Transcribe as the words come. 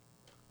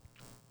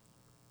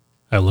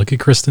I look at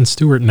Kristen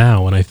Stewart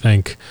now and I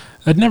think,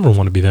 I'd never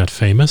want to be that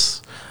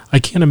famous. I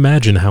can't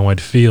imagine how I'd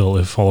feel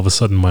if all of a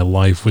sudden my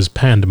life was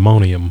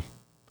pandemonium.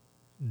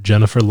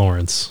 Jennifer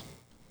Lawrence.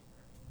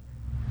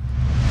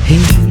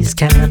 He's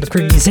kind of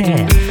crazy,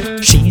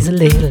 she's a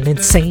little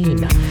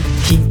insane.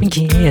 Keeping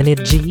Kenny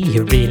G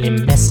really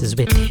messes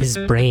with his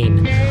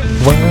brain.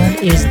 One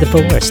is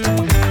divorced,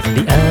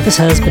 the other's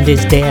husband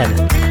is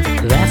dead.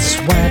 That's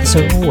why they're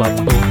so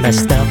both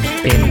messed up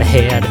in the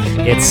head.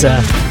 It's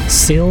a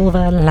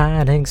Silver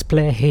Linings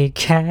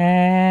Playcast.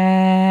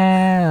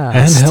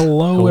 And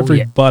hello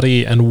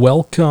everybody, and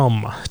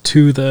welcome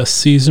to the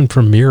season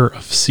premiere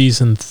of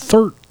season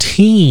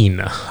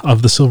 13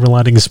 of the Silver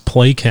Linings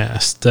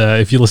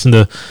Playcast. If you listen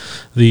to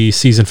the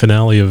season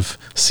finale of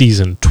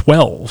season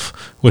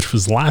 12, which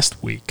was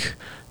last week,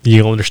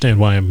 you'll understand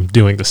why I'm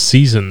doing the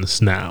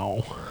seasons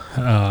now.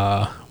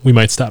 We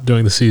might stop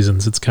doing the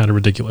seasons. It's kind of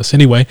ridiculous.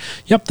 Anyway,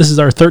 yep, this is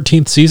our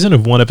 13th season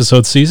of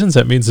one-episode seasons.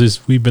 That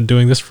means we've been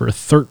doing this for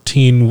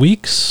 13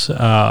 weeks,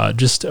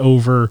 just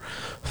over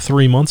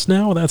 3 months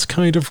now. That's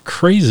kind of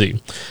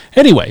crazy.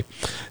 Anyway,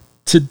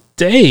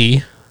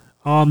 today,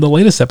 on the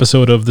latest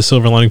episode of the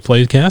Silver Linings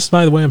Playcast,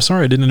 by the way, I'm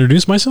sorry I didn't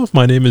introduce myself.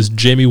 My name is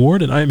Jamie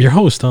Ward, and I am your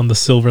host on the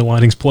Silver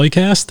Linings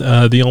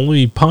Playcast, the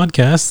only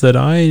podcast that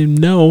I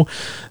know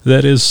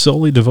that is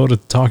solely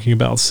devoted to talking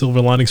about Silver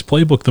Linings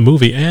Playbook, the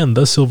movie, and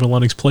the Silver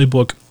Linings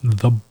Playbook,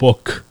 the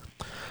book.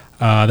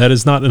 That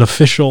is not an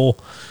official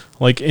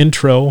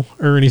intro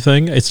or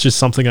anything. It's just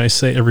something I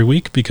say every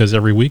week, because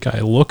every week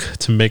I look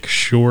to make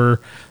sure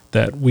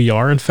that we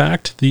are, in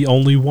fact, the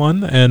only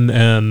one,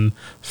 and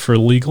for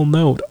legal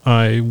note,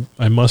 I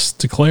must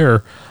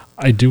declare,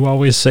 I do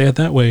always say it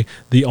that way,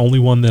 the only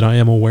one that I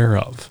am aware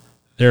of.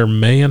 There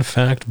may, in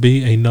fact,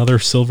 be another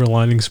Silver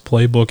Linings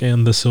Playbook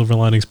and the Silver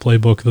Linings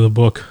Playbook, the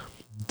book,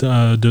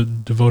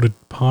 devoted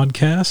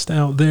podcast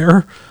out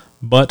there,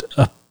 but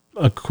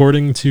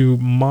according to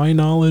my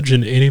knowledge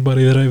and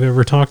anybody that I've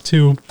ever talked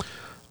to,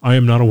 I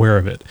am not aware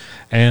of it.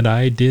 And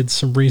I did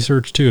some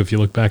research too. If you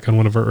look back on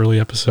one of our early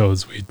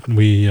episodes,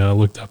 we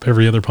looked up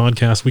every other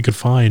podcast we could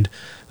find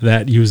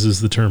that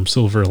uses the term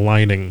silver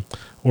lining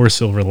or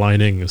silver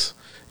linings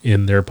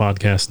in their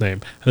podcast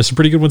name. And there's some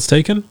pretty good ones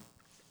taken.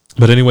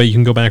 But anyway, you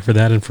can go back for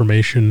that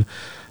information.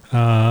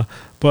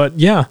 But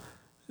yeah.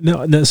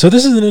 No, so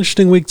this is an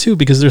interesting week too,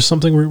 because there's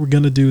something we're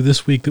going to do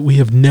this week that we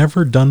have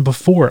never done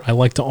before. I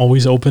like to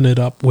always open it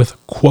up with a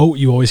quote.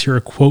 You always hear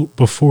a quote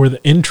before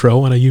the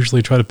intro, and I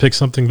usually try to pick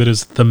something that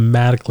is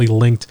thematically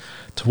linked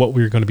to what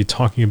we're going to be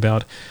talking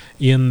about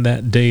in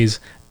that day's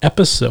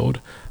episode.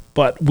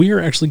 But we are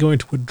actually going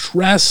to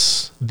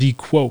address the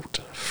quote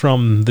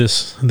from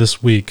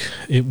this week.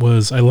 It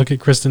was, I look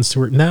at Kristen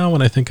Stewart now,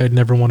 and I think I'd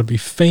never want to be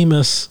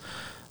famous.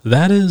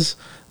 That is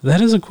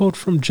a quote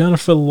from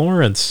Jennifer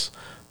Lawrence,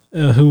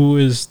 who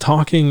is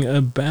talking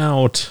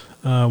about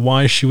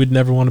why she would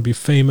never want to be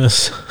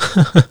famous.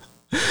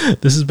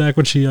 This is back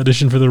when she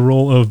auditioned for the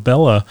role of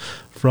Bella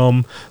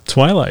from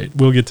Twilight.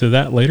 We'll get to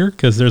that later,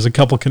 because there's a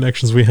couple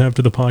connections we have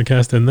to the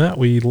podcast in that.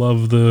 We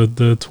love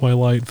the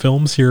Twilight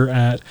films here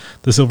at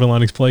the Silver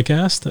Linings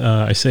Playcast.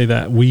 I say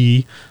that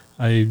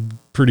I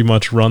pretty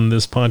much run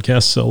this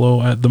podcast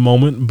solo at the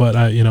moment, but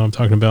I'm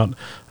talking about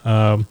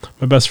my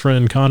best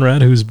friend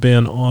Conrad, who's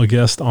been a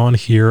guest on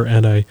here,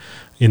 and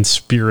in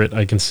spirit,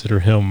 I consider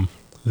him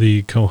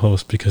the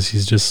co-host, because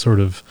he's just sort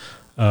of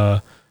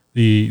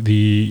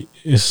the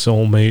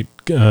soulmate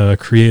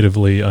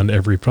creatively on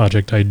every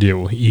project I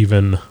do,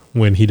 even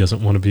when he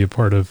doesn't want to be a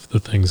part of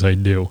the things I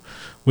do,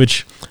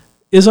 which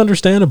is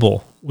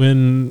understandable.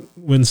 When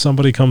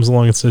somebody comes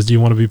along and says, do you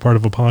want to be part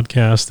of a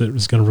podcast that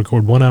is going to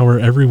record 1 hour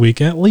every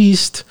week at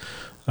least,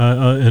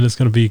 and it's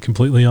going to be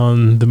completely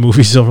on the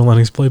movie Silver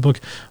Linings Playbook,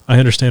 I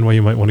understand why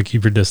you might want to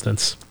keep your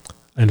distance.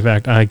 In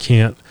fact, I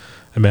can't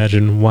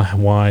imagine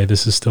why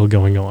this is still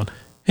going on.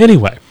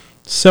 Anyway,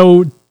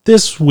 so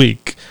this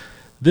week,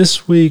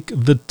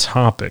 the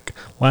topic.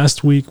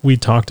 Last week, we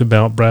talked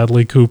about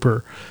Bradley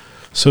Cooper.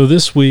 So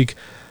this week,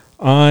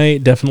 I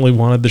definitely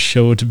wanted the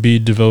show to be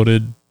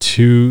devoted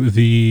to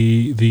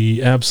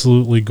the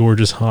absolutely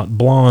gorgeous hot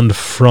blonde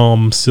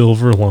from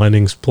Silver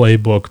Linings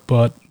Playbook.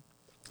 But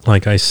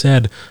like I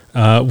said,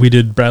 we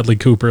did Bradley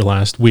Cooper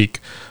last week.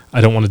 I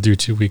don't want to do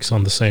 2 weeks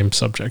on the same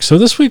subject. So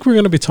this week we're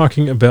going to be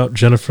talking about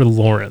Jennifer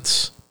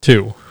Lawrence,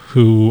 too,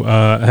 who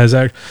has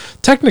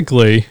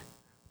technically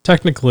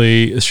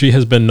she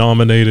has been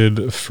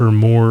nominated for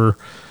more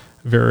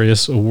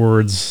various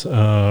awards,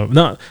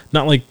 not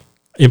like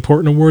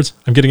important awards.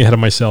 I'm getting ahead of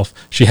myself.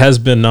 She has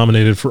been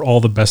nominated for all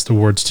the best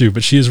awards, too,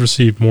 but she has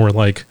received more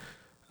like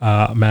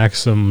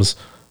Maxim's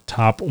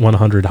top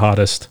 100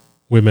 hottest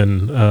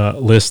women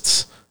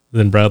lists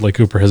than Bradley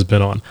Cooper has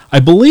been on. I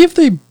believe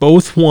they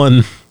both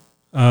won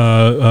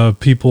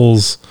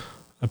People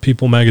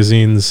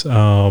Magazine's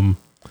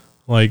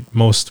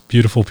most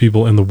beautiful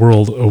people in the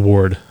world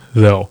award,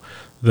 though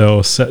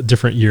set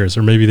different years,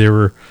 or maybe they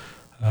were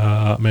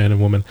man and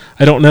woman.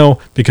 I don't know,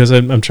 because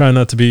I'm trying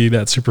not to be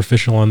that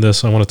superficial on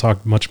this. I want to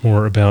talk much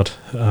more about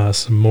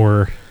some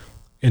more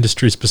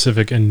industry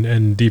specific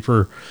and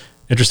deeper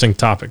interesting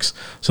topics.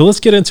 So let's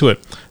get into it.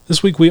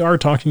 This week we are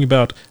talking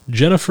about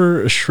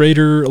Jennifer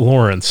Schrader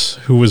Lawrence,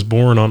 who was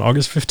born on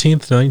August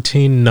 15th,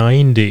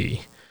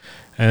 1990.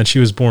 And she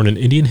was born in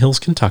Indian Hills,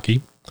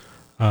 Kentucky.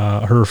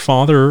 Her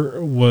father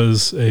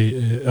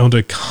owned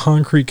a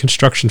concrete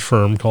construction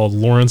firm called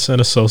Lawrence and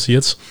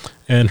Associates,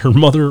 and her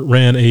mother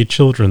ran a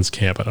children's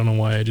camp. I don't know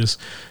why I just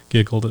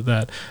giggled at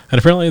that. And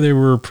apparently they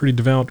were a pretty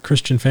devout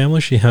Christian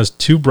family. She has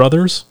 2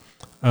 brothers,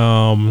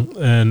 and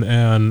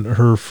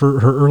her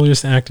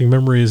earliest acting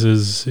memories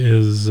is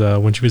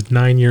when she was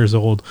 9 years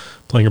old,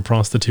 playing a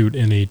prostitute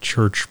in a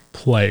church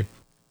play.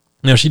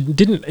 Now, she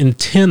didn't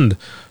intend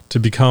to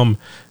become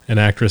an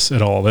actress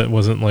at all. That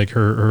wasn't like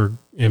her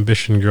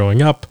ambition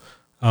growing up.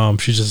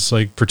 She just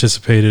like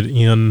participated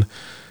in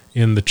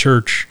the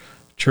church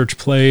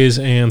plays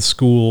and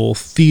school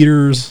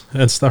theaters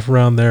and stuff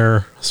around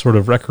there, sort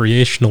of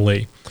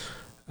recreationally.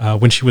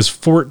 When she was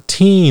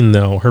 14,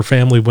 though, her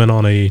family went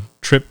on a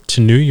trip to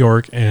New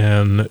York,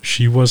 and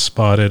she was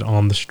spotted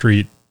on the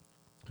street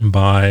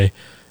by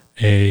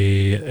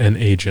an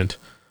agent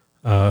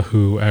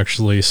who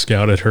actually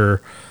scouted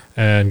her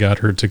and got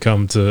her to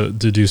come to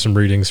do some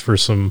readings for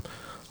some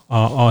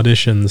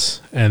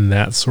auditions, and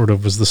that sort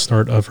of was the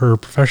start of her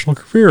professional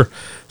career.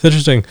 It's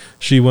interesting.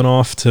 She went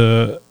off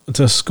to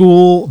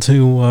school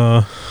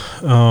for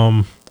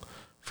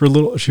a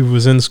little. She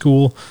was in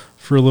school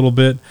for a little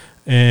bit,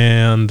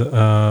 and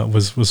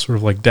was sort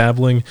of like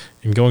dabbling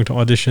in going to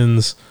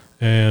auditions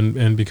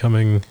and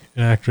becoming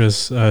an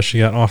actress. She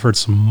got offered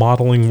some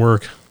modeling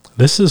work.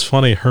 This is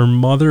funny. Her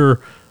mother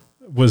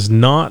was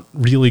not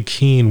really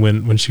keen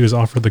when she was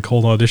offered the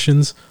cold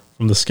auditions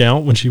from the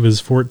Scout when she was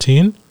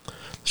 14.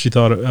 She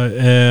thought,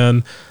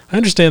 and I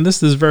understand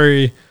this is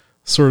very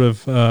sort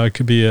of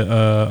could be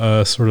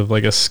a sort of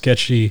like a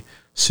sketchy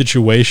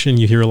situation.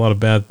 You hear a lot of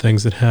bad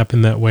things that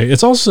happen that way.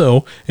 It's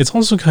also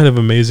kind of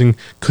amazing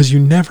because you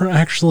never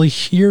actually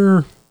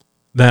hear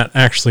that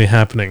actually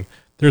happening.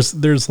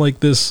 There's like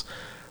this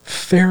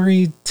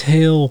fairy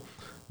tale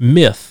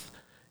myth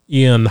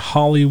in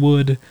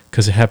Hollywood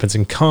because it happens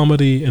in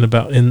comedy and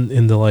about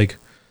in the like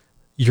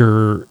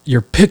you're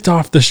picked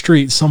off the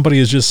street. Somebody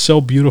is just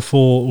so beautiful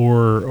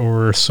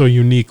or so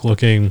unique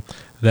looking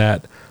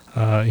that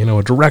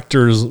a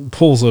director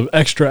pulls an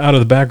extra out of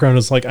the background.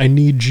 It's like, I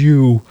need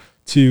you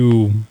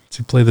to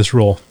play this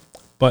role.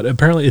 But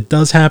apparently it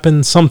does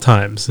happen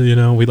sometimes.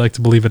 We'd like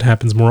to believe it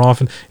happens more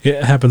often.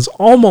 It happens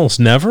almost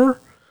never,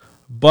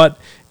 but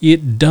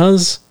it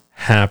does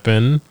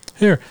happen.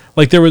 Here,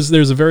 like there's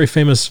a very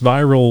famous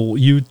viral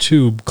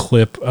YouTube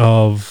clip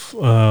of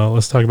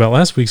let's talk about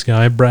last week's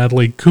guy,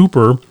 Bradley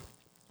Cooper,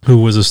 who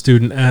was a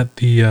student at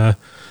the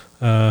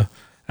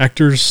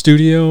Actors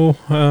Studio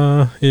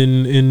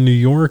in New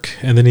York,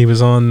 and then he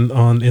was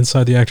on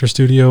Inside the Actors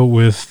Studio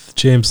with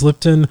James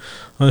Lipton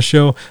on the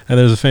show. And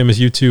there's a famous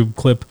YouTube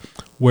clip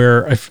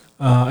where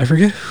I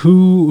forget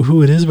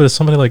who it is, but it's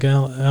somebody like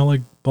Alec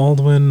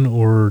Baldwin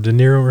or De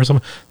Niro or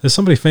something. There's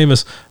somebody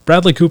famous.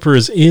 Bradley Cooper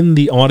is in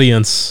the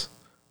audience.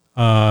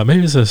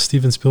 Maybe it's a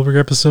Steven Spielberg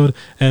episode,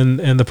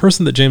 and the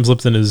person that James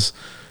Lipton is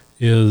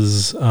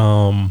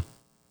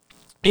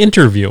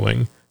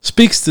interviewing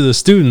speaks to the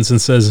students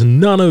and says,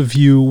 none of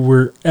you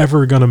were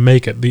ever going to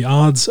make it. The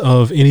odds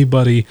of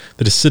anybody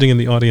that is sitting in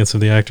the audience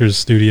of the Actors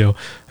Studio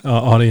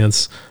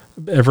audience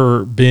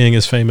ever being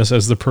as famous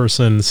as the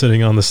person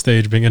sitting on the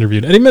stage being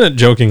interviewed. And he meant it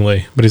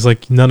jokingly, but he's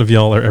like, none of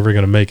y'all are ever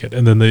going to make it.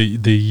 And then the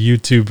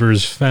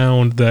YouTubers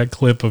found that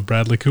clip of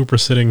Bradley Cooper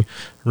sitting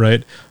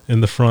right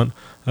in the front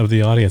of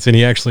the audience, and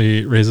he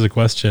actually raises his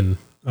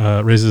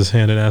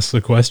hand and asks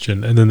a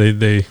question, and then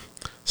they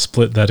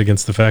split that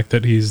against the fact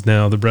that he's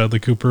now the Bradley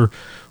Cooper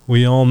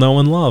we all know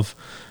and love.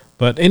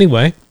 But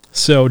anyway,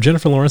 so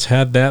Jennifer Lawrence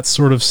had that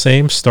sort of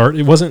same start.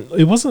 It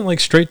wasn't like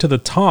straight to the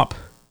top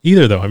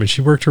either, though. I mean,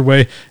 she worked her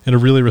way in a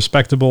really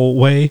respectable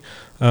way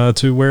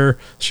to where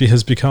she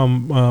has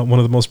become one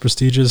of the most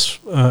prestigious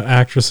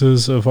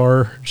actresses of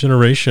our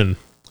generation.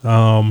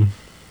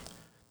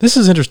 This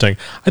is interesting.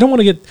 I don't want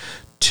to get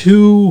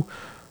too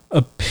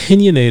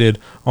opinionated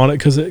on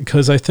it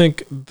because I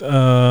think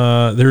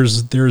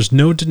there's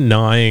no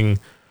denying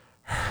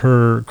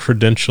her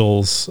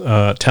credentials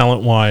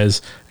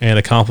talent-wise and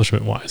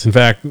accomplishment-wise. In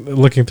fact,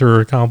 looking through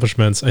her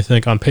accomplishments, I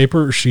think on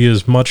paper she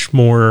is much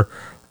more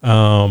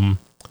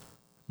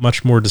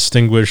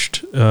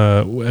distinguished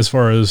as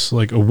far as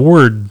like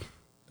award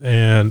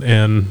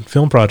and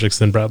film projects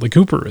than Bradley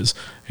Cooper is.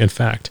 In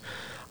fact,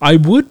 I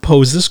would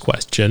pose this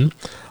question.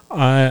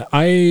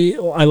 I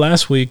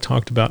last week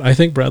talked about, I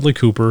think Bradley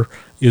Cooper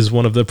is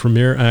one of the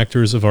premier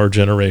actors of our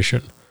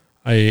generation.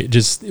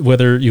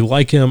 Whether you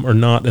like him or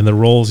not and the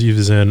roles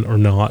he's in or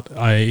not,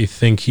 I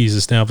think he's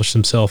established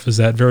himself as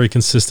that very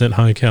consistent,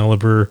 high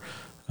caliber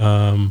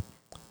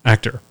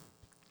actor.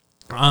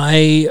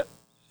 I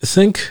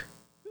think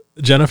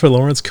Jennifer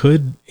Lawrence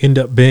could end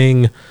up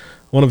being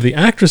one of the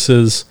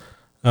actresses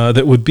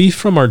that would be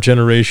from our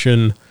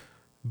generation,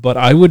 but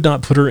I would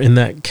not put her in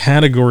that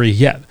category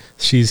yet.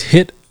 She's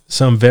hit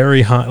some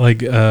very high,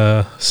 like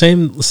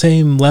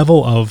same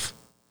level of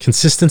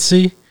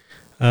consistency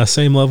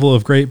same level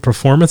of great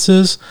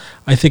performances.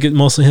 I think it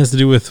mostly has to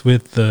do with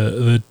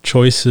the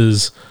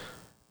choices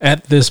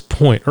at this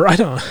point. Or I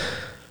don't...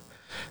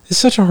 It's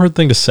such a hard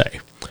thing to say.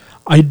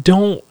 I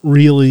don't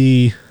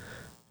really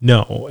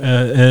know.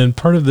 And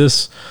part of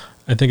this,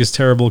 I think, is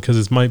terrible because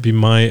it might be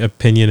my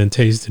opinion and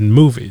taste in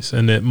movies.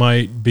 And it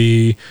might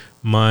be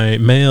my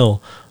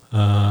male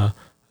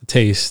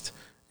taste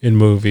in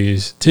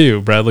movies,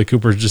 too. Bradley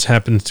Cooper just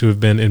happens to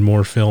have been in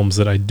more films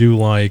that I do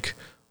like.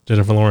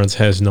 Jennifer Lawrence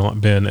has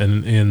not been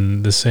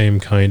in the same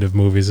kind of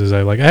movies as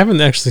I like. I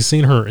haven't actually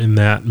seen her in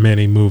that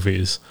many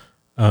movies.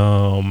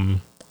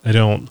 I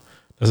don't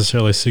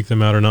necessarily seek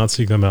them out or not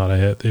seek them out.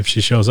 If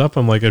she shows up,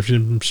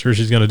 I'm sure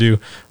she's going to do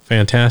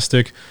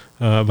fantastic,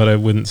 but I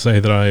wouldn't say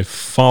that I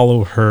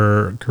follow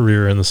her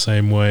career in the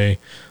same way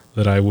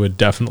that I would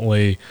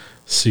definitely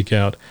seek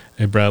out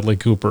a Bradley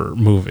Cooper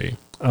movie.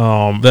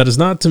 That is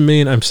not to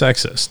mean I'm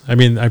sexist. I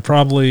mean, I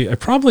probably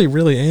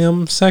really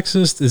am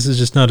sexist. This is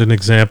just not an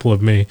example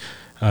of me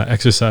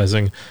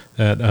exercising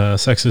that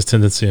sexist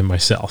tendency in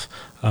myself,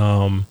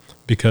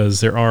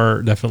 because there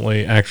are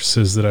definitely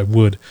actresses that I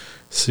would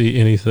see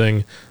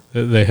anything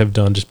that they have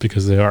done just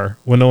because they are.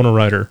 Winona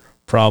Ryder,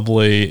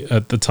 probably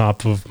at the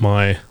top of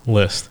my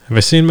list. Have I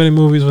seen many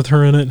movies with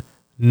her in it?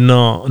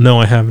 No,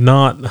 I have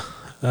not,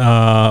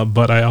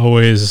 but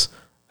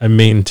I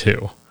mean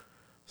to.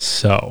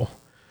 So...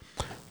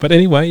 But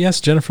anyway,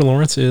 yes, Jennifer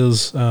Lawrence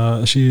is,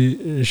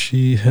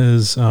 she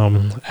has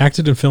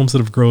acted in films that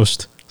have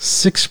grossed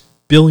 $6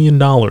 billion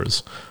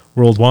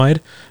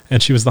worldwide,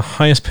 and she was the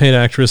highest paid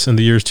actress in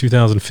the years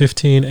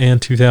 2015 and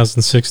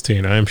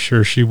 2016. I'm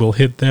sure she will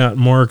hit that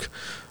mark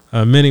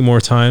many more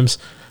times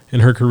in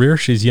her career.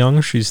 She's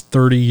young. She's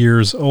 30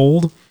 years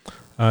old.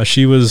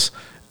 She was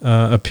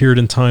appeared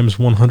in Time's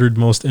 100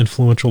 Most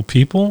Influential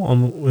People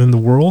in the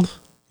World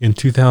in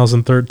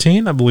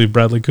 2013. I believe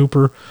Bradley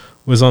Cooper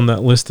was on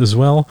that list as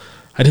well.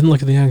 I didn't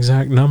look at the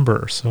exact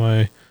number,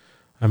 so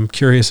I'm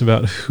curious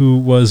about who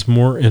was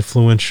more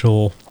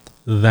influential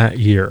that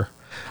year.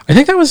 I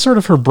think that was sort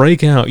of her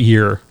breakout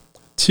year,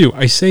 too.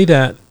 I say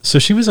that, so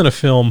she was in a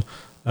film,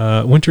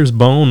 Winter's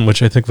Bone,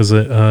 which I think was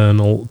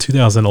a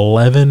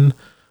 2011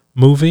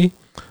 movie,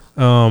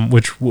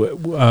 which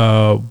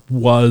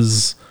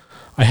was,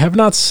 I have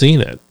not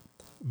seen it,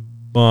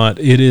 but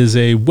it is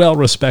a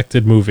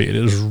well-respected movie. It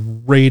is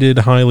rated,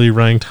 highly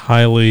ranked,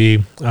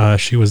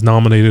 she was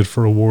nominated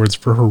for awards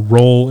for her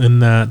role in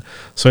that.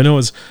 So I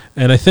know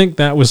and I think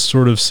that was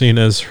sort of seen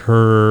as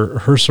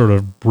her sort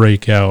of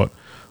breakout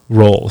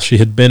role. She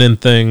had been in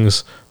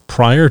things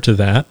prior to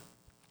that.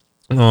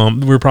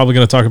 We're probably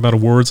going to talk about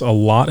awards a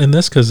lot in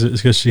this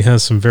because she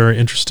has some very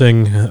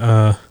interesting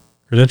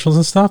credentials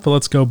and stuff, but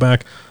let's go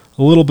back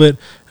a little bit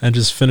and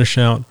just finish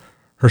out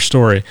her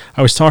story.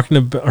 I was talking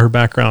about her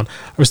background.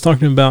 I was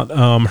talking about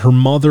her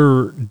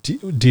mother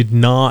did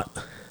not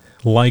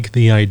like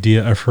the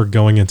idea of her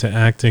going into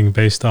acting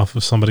based off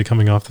of somebody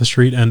coming off the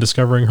street and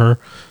discovering her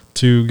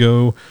to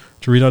go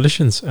to read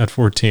auditions at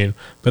 14.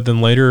 But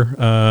then later,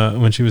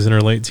 when she was in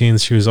her late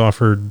teens, she was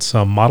offered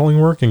some modeling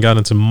work and got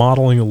into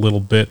modeling a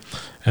little bit.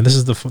 And this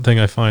is the thing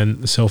I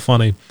find so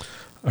funny.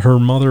 Her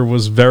mother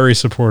was very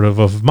supportive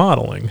of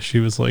modeling. She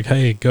was like,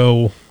 hey,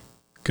 go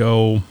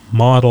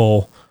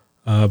model.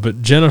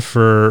 But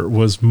Jennifer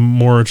was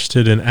more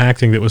interested in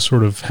acting that was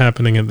sort of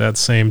happening at that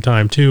same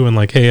time too. And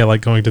like, hey, I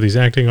like going to these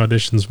acting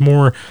auditions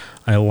more.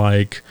 I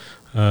like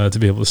to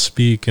be able to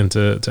speak and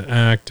to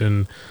act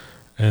and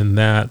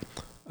that.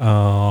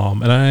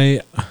 And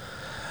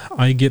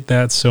I get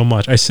that so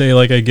much. I say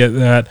like I get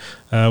that.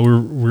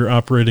 We're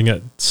operating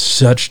at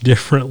such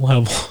different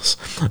levels.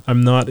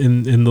 I'm not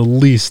in the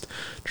least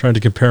trying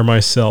to compare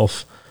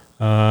myself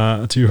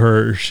to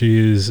her.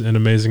 She's an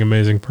amazing,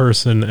 amazing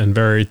person and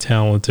very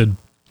talented.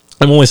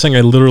 I'm only saying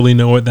I literally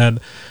know what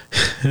that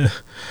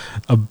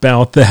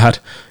about that.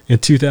 In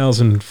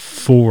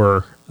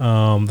 2004,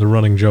 the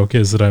running joke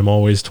is that I'm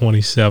always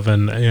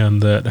 27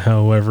 and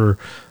that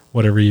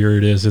whatever year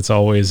it is, it's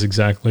always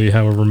exactly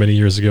however many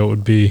years ago it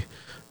would be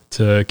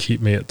to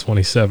keep me at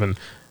 27.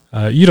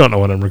 You don't know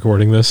when I'm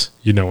recording this.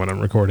 You know when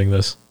I'm recording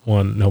this.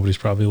 One, nobody's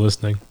probably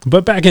listening.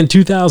 But back in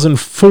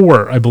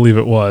 2004, I believe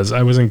it was,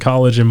 I was in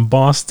college in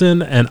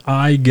Boston, and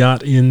I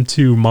got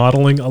into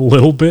modeling a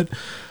little bit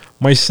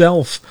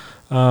myself.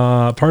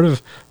 Part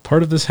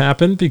of this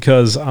happened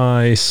because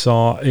I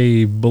saw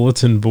a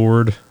bulletin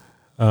board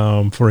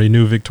for a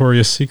new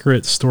Victoria's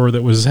Secret store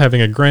that was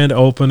having a grand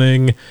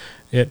opening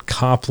at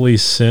Copley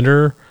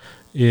Center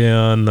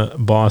in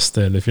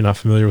Boston. If you're not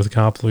familiar with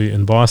Copley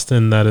in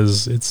Boston,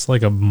 it's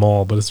like a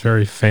mall, but it's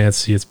very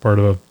fancy. It's part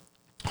of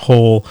a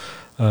whole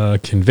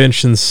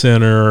convention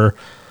center,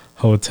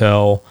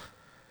 hotel,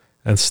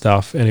 and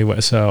stuff. Anyway,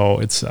 so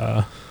it's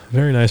a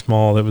very nice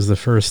mall. That was the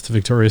first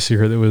Victoria's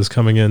Secret that was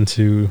coming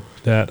into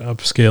that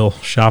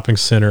upscale shopping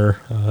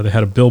center. They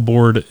had a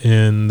billboard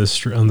on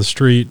the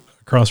street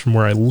across from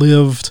where I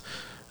lived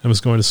and was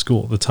going to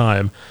school at the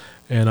time.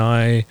 And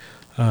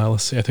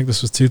let's see, I think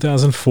this was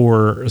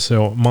 2004.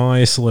 So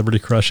my celebrity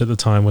crush at the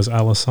time was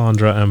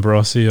Alessandra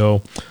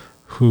Ambrosio,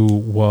 who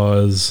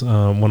was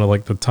one of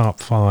like the top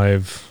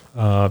 5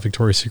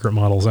 Victoria's Secret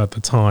models at the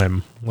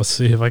time. Let's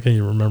see if I can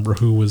even remember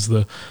who was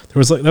that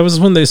was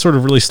when they sort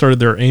of really started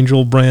their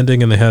Angel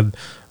branding, and they had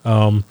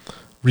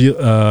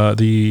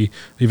the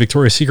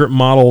Victoria's Secret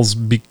models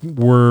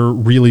were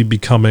really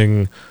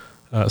becoming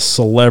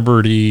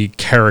celebrity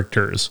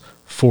characters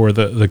for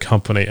the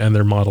company and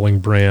their modeling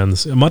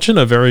brands, much in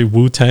a very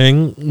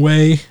Wu-Tang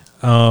way.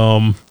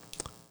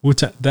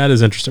 Wu-Tang, that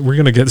is interesting. We're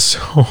going to get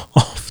so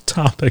off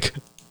topic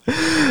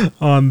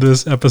on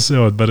this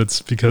episode, but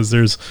it's because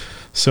there's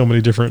so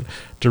many different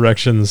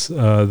directions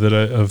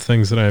of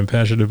things that I am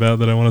passionate about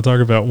that I want to talk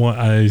about. One,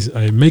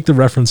 I make the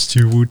reference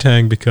to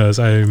Wu-Tang because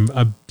I'm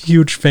a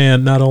huge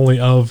fan not only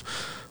of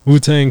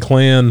Wu-Tang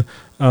Clan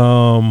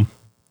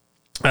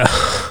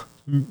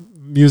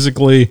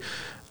musically,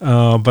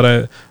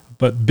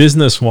 but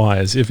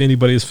business-wise. If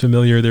anybody is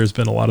familiar, there's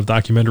been a lot of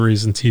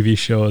documentaries and TV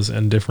shows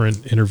and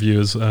different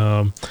interviews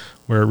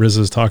where RZA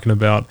is talking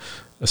about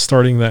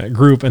starting that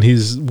group, and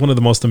he's one of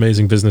the most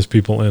amazing business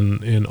people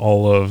in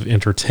all of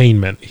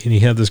entertainment. And he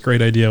had this great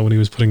idea when he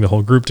was putting the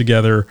whole group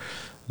together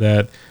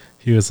that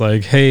he was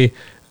like, hey,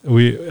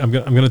 I'm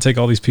going to take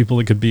all these people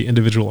that could be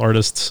individual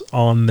artists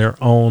on their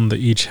own, that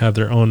each have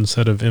their own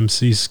set of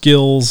MC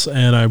skills,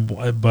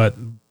 but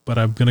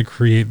I'm going to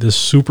create this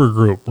super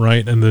group,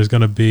 right? And there's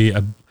going to be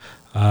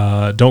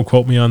don't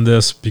quote me on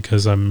this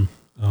because it's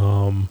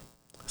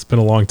been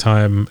a long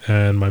time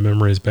and my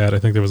memory is bad. I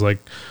think there was like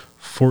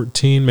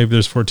 14, maybe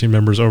there's 14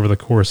 members over the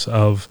course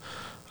of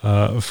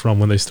from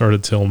when they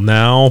started till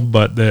now,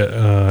 but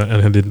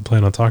and I didn't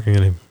plan on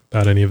talking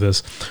about any of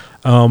this.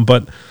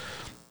 But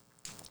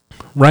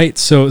right,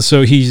 so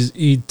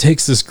he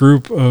takes this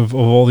group of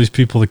all these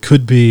people that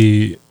could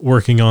be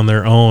working on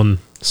their own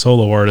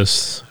solo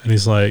artists, and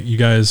he's like, you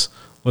guys,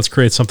 let's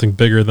create something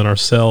bigger than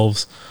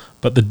ourselves.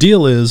 But the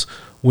deal is,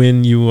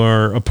 when you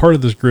are a part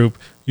of this group,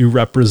 you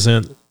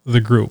represent the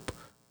group.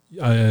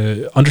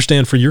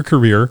 Understand, for your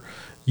career,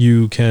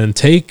 you can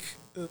take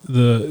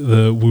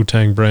the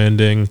Wu-Tang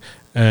branding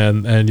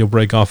and you'll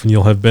break off, and you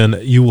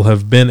will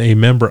have been a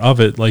member of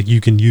it. Like,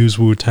 you can use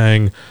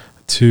Wu-Tang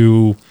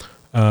to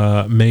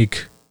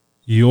make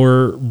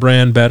your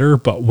brand better,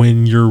 but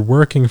when you're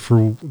working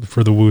for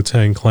the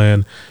Wu-Tang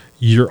Clan,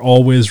 you're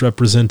always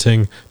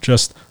representing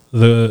just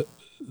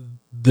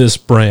this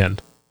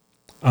brand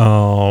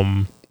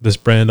on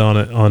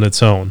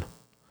its own,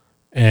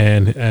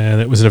 and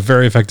it was a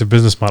very effective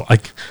business model.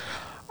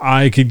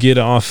 I could get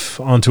off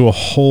onto a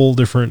whole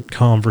different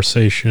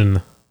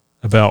conversation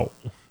about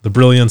the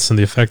brilliance and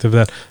the effect of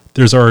that.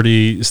 There's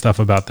already stuff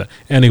about that.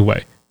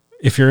 Anyway,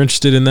 if you're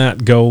interested in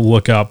that, go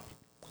look up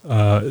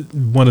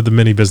one of the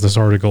many business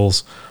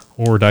articles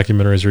or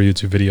documentaries or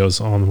YouTube videos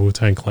on the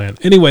Wu-Tang Clan.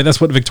 Anyway,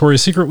 that's what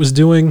Victoria's Secret was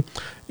doing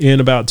in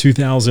about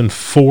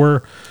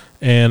 2004.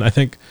 And I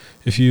think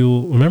if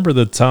you remember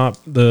the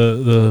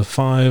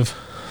 5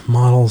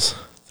 models,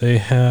 they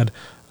had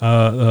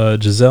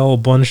Gisele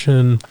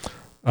Bundchen,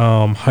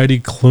 Heidi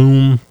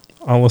Klum,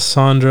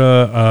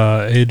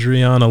 Alessandra,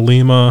 Adriana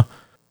Lima,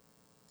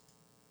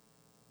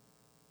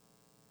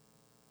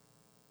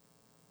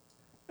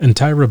 and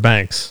Tyra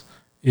Banks.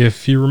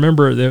 If you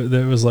remember,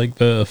 there was like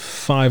the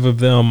 5 of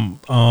them.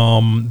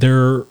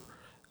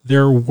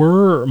 There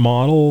were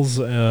models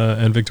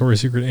and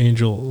Victoria's Secret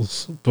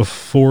Angels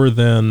before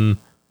then.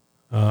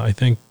 I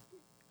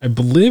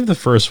believe the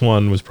first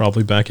one was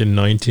probably back in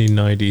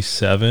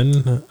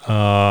 1997.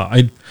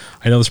 I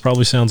know this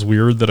probably sounds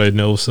weird that I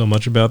know so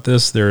much about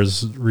this.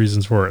 There's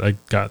reasons for it. I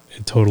got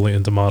totally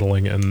into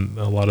modeling, and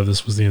a lot of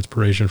this was the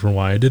inspiration for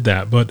why I did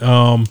that. But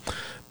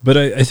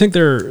I think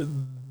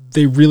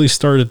they really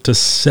started to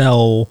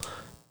sell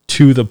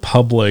to the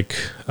public,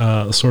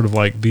 sort of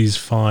like these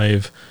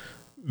 5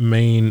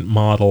 main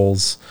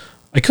models.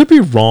 I could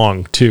be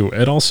wrong too.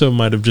 It also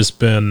might have just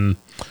been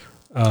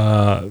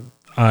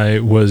I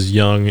was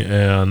young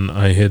and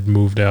I had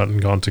moved out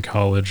and gone to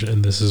college,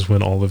 and this is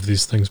when all of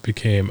these things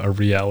became a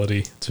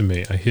reality to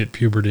me. I hit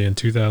puberty in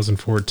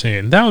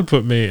 2014. That would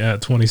put me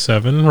at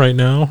 27 right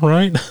now,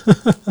 right?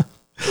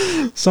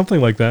 Something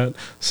like that.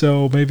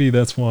 So maybe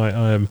that's why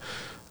I'm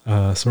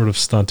sort of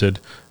stunted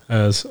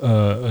as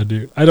a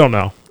dude. I don't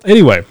know.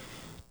 Anyway,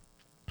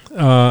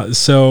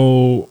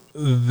 Gisele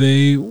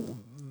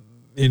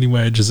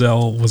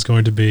was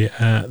going to be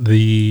at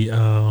the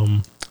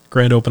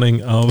grand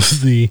opening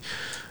of the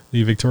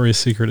Victoria's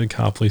Secret at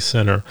Copley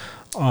Center.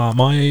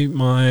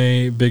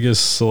 My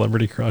biggest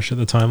celebrity crush at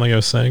the time, like I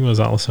was saying, was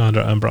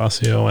Alessandra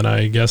Ambrosio, and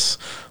I guess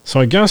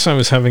I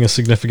was having a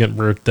significant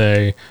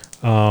birthday.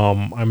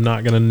 I'm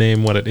not going to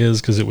name what it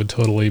is because it would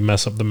totally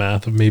mess up the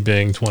math of me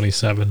being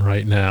 27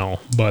 right now,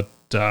 but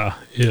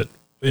it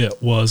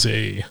was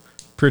a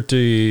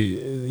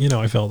pretty,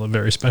 I felt a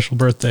very special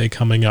birthday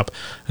coming up,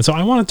 and so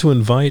I wanted to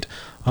invite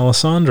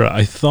Alessandra.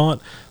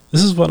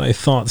 This is what I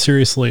thought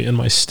seriously in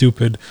my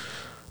stupid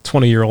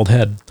 20-year-old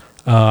head.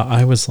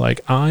 I was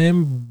like, I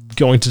am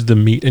going to the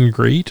meet and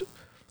greet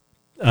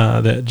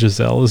that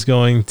Gisele is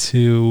going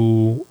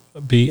to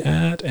be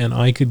at, and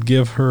I could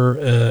give her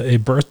a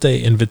birthday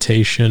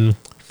invitation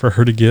for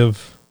her to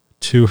give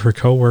to her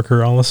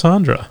coworker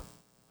Alessandra,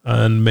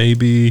 and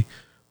maybe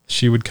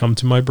she would come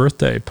to my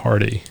birthday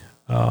party.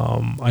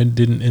 I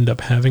didn't end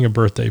up having a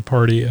birthday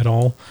party at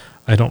all.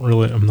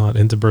 I'm not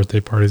into birthday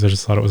parties. I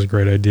just thought it was a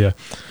great idea.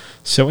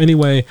 So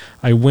anyway,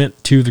 I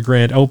went to the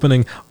grand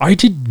opening. I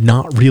did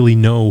not really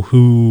know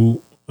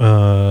who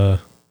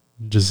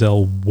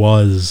Giselle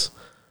was,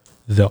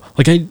 though.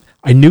 Like,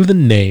 I knew the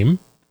name,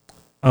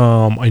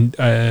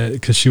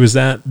 because she was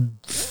that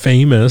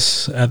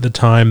famous at the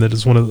time that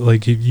is one of the,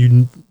 like,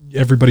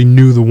 everybody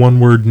knew the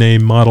one-word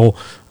name model,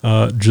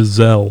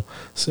 Giselle.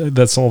 So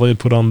that's all they had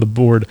put on the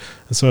board.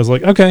 And so I was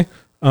like, okay,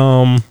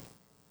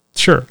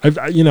 sure. I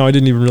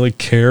didn't even really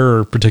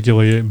care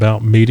particularly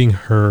about meeting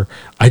her.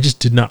 I just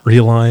did not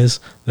realize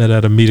that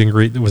at a meet and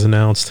greet that was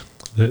announced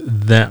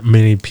that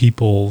many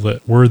people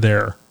that were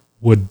there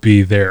would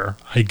be there.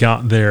 I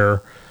got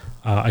there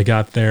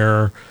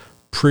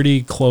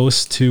pretty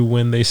close to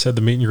when they said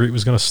the meet and greet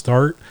was going to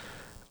start.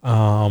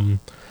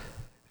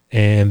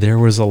 And there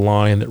was a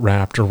line that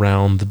wrapped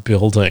around the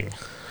building.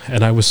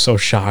 And I was so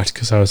shocked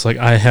because I was like,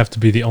 I have to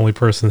be the only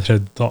person that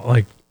had thought,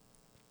 like,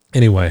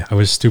 anyway, I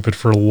was stupid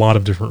for a lot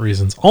of different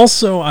reasons.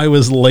 Also, I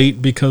was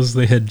late because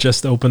they had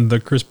just opened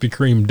the Krispy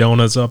Kreme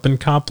donuts up in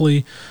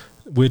Copley,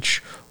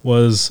 which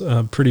was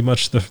pretty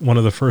much one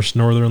of the first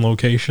northern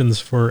locations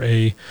for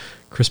a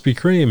Krispy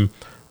Kreme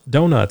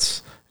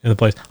donuts in the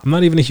place. I'm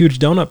not even a huge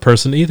donut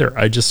person either.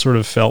 I just sort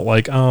of felt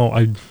like,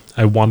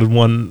 I wanted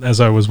one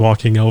as I was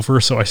walking over,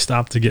 so I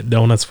stopped to get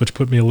donuts, which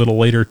put me a little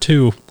later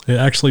too. It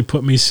actually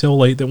put me so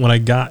late that when I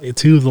got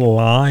to the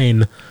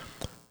line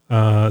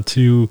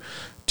to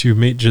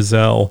meet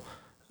Giselle,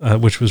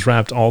 which was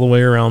wrapped all the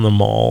way around the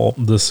mall,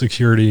 the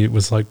security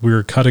was like,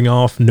 we're cutting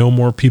off, no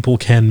more people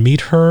can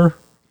meet her.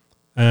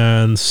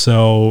 And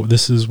so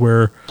this is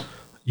where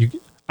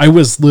I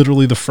was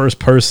literally the first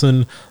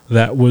person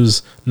that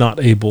was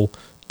not able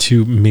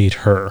to meet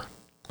her.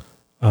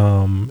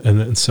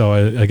 And so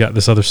I got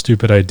this other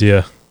stupid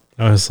idea.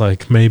 I was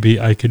like, maybe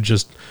I could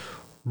just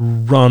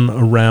run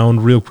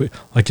around real quick.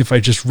 Like, if I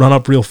just run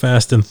up real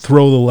fast and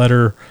throw the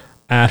letter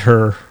at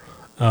her.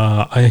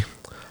 I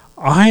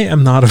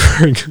am not a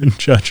very good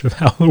judge of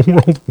how the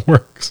world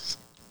works.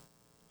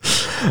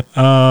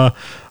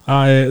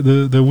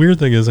 The weird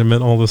thing is I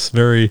meant all this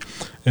very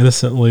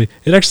innocently.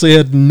 It actually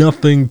had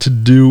nothing to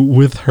do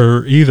with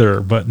her either.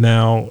 But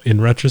now,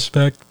 in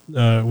retrospect,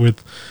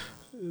 with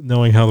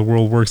knowing how the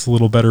world works a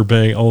little better,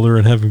 being older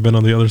and having been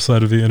on the other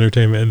side of the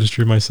entertainment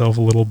industry myself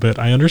a little bit,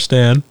 I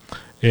understand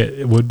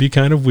it would be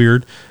kind of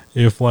weird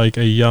if, like,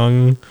 a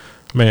young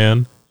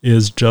man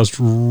is just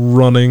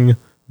running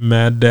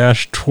mad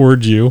dash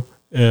toward you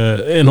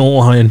in a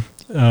line,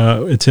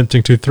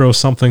 attempting to throw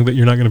something that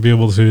you're not going to be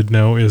able to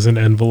know is an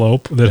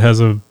envelope that has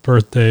a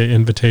birthday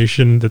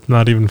invitation that's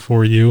not even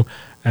for you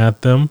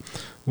at them,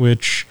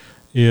 which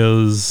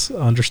is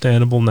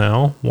understandable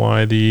now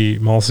why the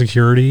mall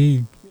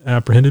security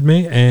apprehended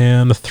me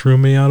and threw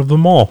me out of the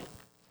mall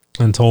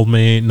and told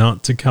me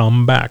not to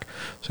come back.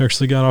 So I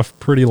actually got off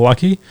pretty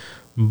lucky,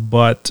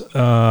 but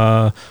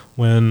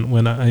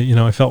when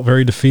I felt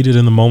very defeated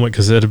in the moment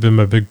because it had been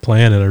my big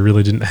plan and I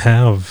really didn't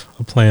have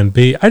a plan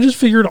B. I just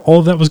figured all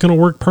of that was going to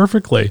work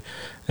perfectly.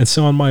 And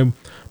so on my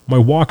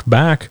walk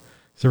back,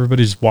 because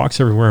everybody just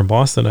walks everywhere in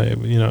Boston, I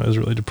was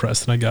really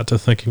depressed, and I got to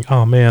thinking,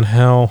 oh man,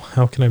 how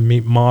can I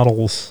meet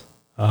models?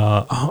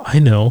 I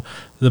know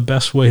the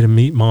best way to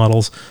meet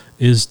models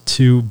is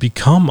to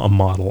become a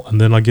model,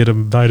 and then I get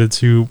invited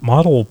to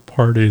model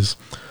parties.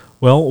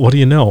 Well, what do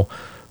you know?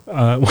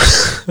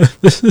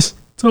 This is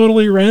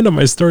totally random.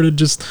 I started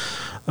just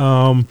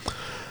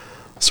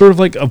sort of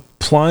like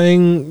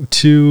applying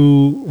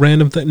to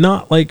random things,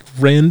 not like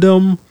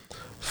random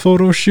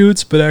photo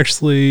shoots, but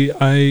actually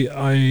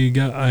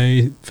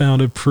I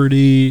found a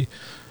pretty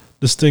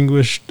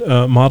distinguished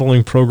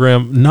modeling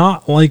program,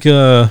 not like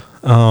a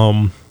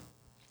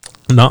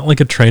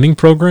training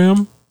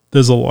program.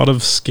 There's a lot of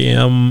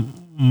scam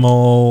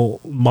mall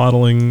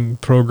modeling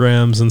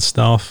programs and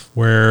stuff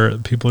where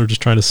people are just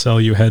trying to sell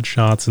you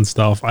headshots and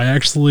stuff. I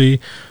actually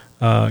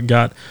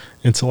got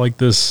into like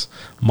this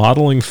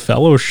modeling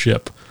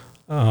fellowship.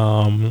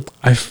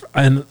 I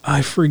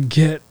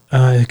forget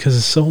because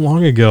it's so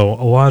long ago,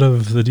 a lot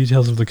of the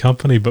details of the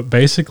company, but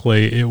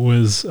basically it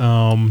was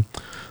some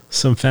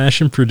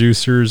fashion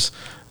producers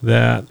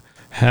that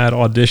had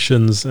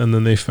auditions, and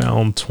then they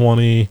found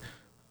 20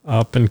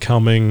 up and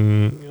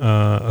coming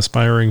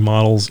aspiring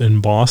models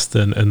in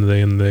Boston, and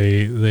then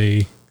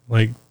they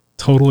like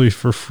totally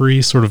for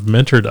free sort of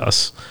mentored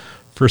us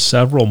for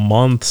several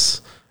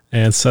months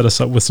and set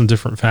us up with some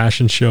different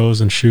fashion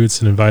shows and shoots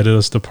and invited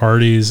us to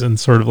parties, and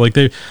sort of like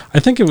I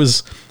think it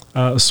was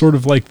sort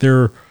of like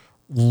their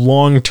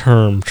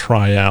long-term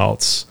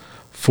tryouts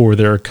for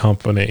their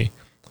company.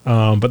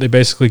 But they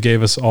basically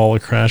gave us all a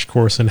crash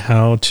course in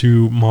how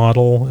to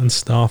model and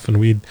stuff, and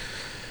we'd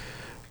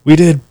we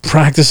did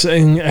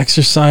practicing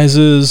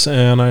exercises,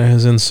 and I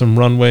was in some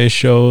runway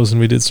shows,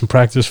 and we did some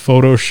practice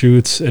photo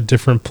shoots at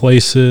different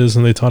places,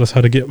 and they taught us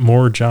how to get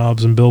more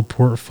jobs and build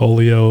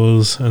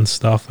portfolios and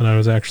stuff. And I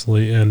was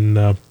actually in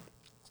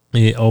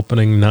the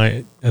opening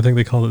night, I think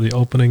they called it the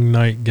opening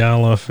night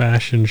gala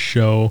fashion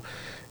show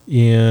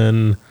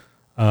in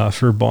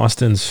for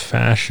Boston's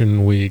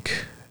Fashion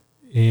Week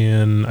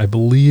in, I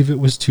believe it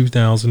was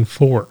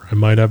 2004. I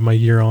might have my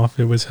year off.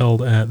 It was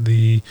held at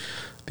the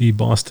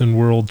Boston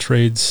World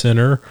Trade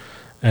Center,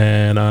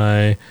 and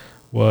I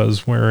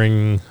was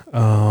wearing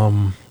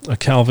a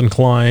Calvin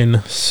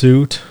Klein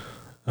suit,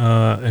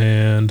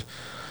 and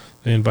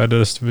they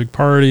invited us to a big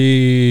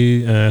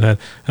party, and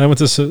I went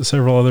to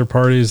several other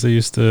parties. They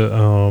used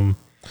to,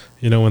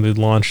 when they'd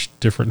launch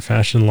different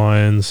fashion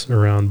lines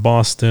around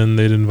Boston,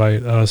 they'd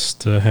invite us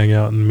to hang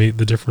out and meet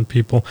the different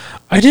people.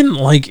 I didn't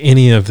like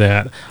any of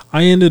that.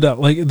 I ended up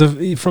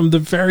from the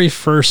very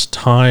first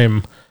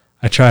time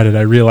I tried it,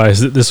 I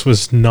realized that this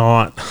was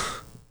not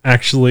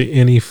actually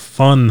any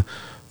fun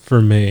for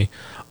me.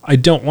 I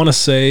don't want to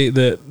say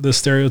that the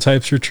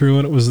stereotypes are true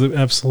and it was the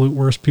absolute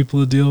worst people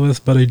to deal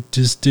with, but I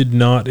just did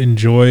not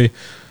enjoy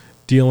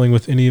dealing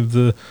with any of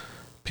the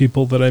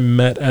people that I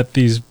met at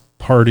these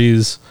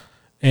parties.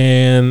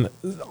 And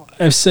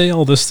I say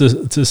all this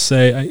to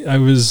say I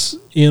was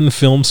in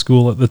film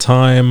school at the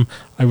time.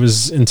 I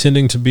was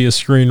intending to be a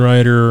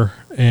screenwriter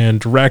and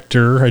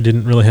director. I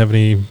didn't really have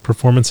any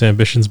performance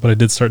ambitions, but I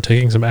did start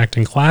taking some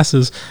acting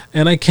classes,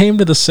 and I came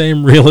to the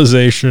same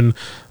realization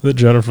that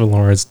Jennifer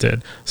Lawrence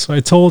did. So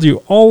I told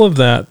you all of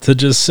that to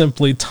just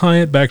simply tie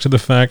it back to the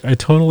fact I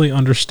totally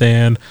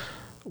understand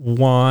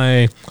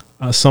why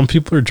some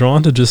people are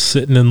drawn to just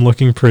sitting and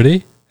looking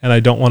pretty, and I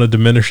don't want to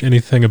diminish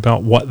anything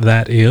about what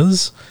that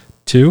is,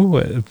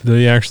 too.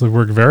 They actually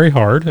work very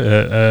hard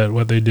at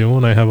what they do,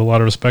 and I have a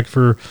lot of respect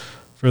for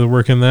the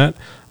work in that.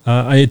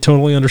 I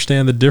totally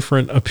understand the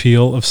different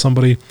appeal of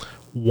somebody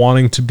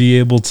wanting to be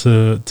able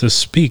to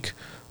speak,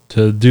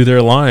 to do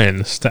their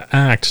lines, to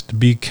act, to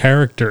be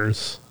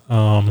characters.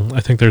 I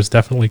think there's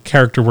definitely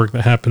character work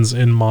that happens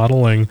in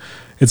modeling.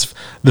 It's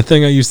the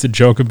thing I used to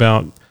joke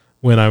about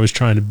when I was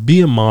trying to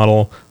be a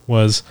model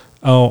was,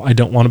 I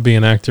don't want to be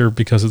an actor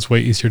because it's way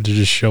easier to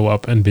just show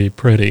up and be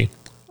pretty.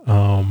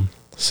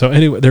 So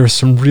anyway, there are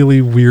some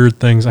really weird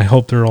things. I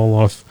hope they're all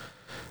off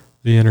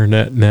the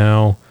internet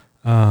now.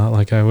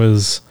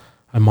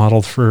 I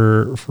modeled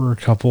for a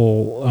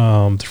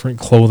couple different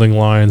clothing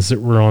lines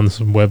that were on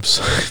some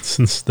websites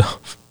and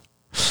stuff.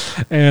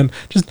 And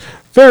just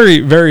very,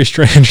 very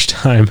strange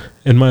time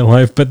in my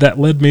life, but that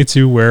led me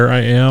to where I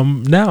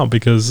am now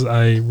because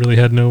I really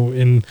had no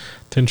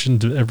intention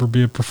to ever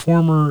be a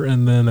performer,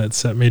 and then it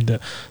set me down.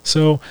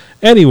 So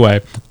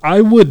anyway,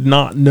 I would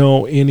not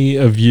know any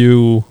of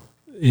you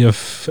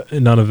if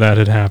none of that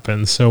had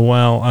happened. So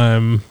while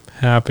I'm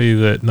happy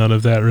that none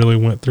of that really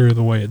went through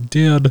the way it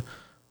did,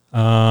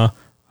 I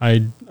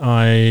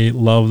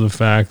love the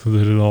fact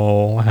that it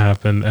all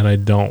happened, and I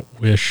don't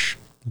wish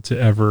to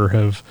ever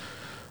have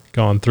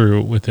gone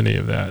through with any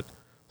of that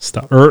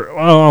stuff. Or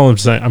all I'm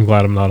saying, I'm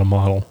glad I'm not a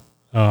model,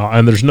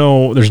 and there's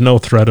no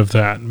threat of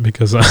that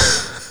because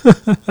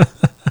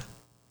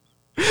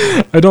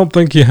I don't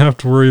think you have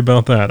to worry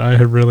about that. I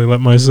had really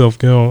let myself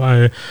go.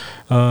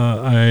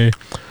 I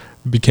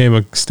became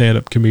a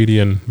stand-up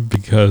comedian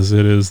because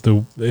it is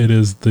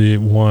the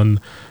one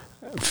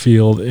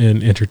field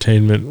in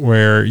entertainment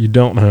where you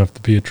don't have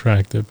to be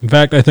attractive. In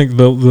fact, I think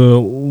the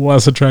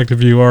less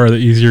attractive you are, the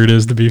easier it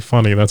is to be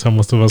funny. That's how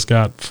most of us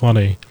got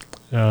funny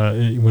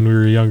when we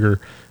were younger,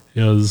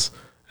 is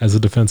as a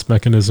defense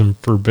mechanism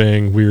for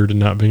being weird and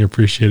not being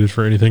appreciated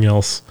for anything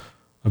else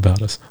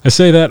about us. I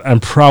say that, I'm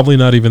probably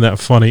not even that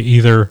funny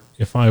either.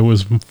 If I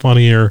was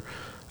funnier,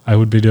 I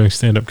would be doing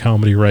stand-up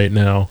comedy right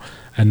now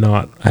and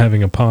not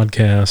having a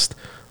podcast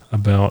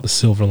about the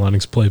Silver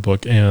Linings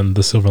Playbook and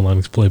the Silver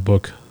Linings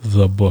Playbook,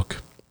 the book.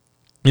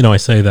 I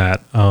say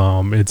that.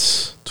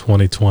 It's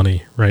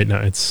 2020 right now.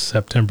 It's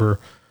September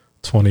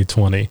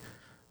 2020.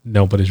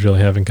 Nobody's really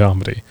having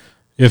comedy.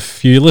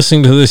 If you're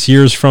listening to this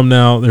years from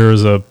now, there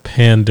is a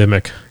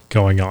pandemic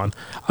going on.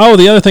 Oh,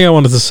 the other thing I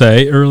wanted to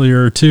say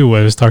earlier, too,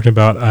 I was talking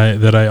about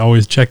that I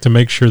always check to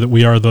make sure that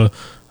we are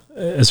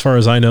as far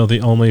as I know, the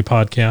only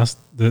podcast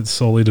that's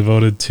solely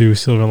devoted to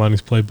Silver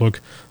Linings Playbook,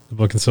 the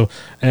book.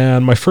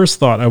 And my first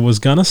thought, I was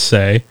going to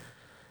say,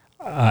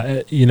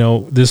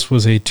 this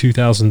was a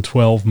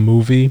 2012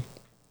 movie.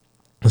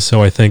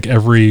 So I think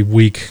every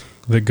week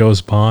that goes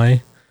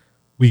by,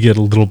 we get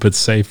a little bit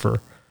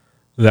safer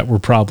that we're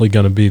probably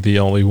going to be the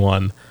only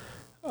one.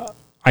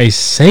 I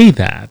say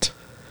that.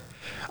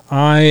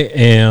 I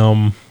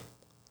am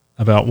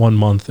about 1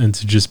 month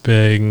into just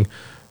being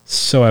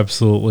so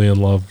absolutely in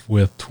love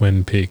with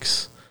Twin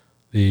Peaks,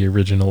 the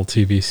original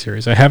TV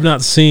series. I have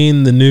not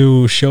seen the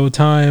new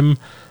Showtime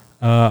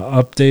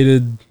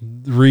updated,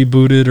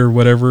 rebooted, or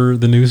whatever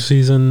the new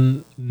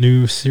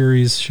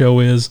series show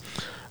is.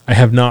 I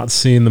have not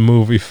seen the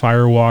movie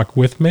Firewalk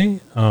with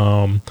Me,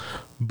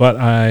 but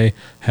I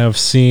have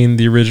seen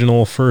the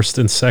original first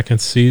and second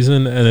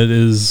season, and it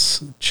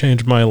has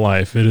changed my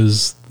life. It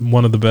is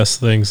one of the best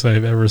things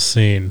I've ever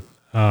seen.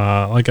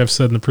 Like I've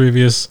said in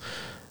the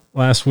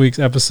last week's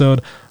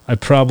episode, I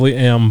probably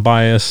am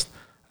biased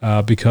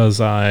because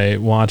I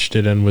watched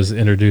it and was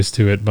introduced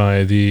to it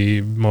by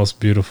the most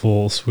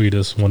beautiful,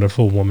 sweetest,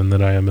 wonderful woman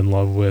that I am in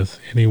love with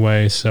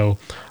anyway. So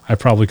I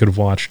probably could have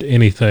watched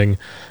anything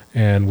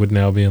and would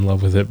now be in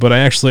love with it. But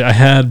I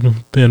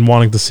had been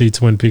wanting to see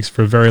Twin Peaks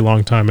for a very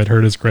long time. I'd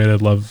heard it's great. I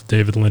love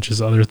David Lynch's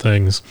other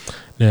things.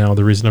 Now,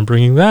 the reason I'm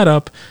bringing that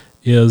up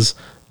is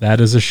that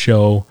is a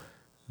show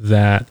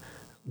that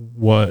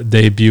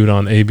debuted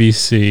on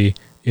ABC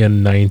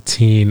in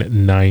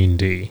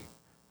 1990,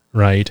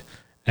 right?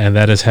 And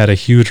that has had a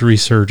huge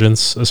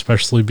resurgence,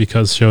 especially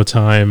because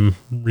Showtime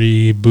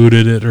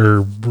rebooted it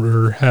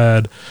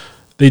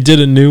they did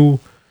a new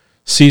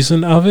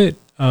season of it.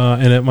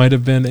 And it might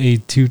have been a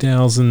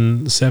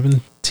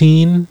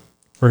 2017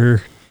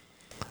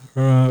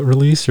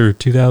 release or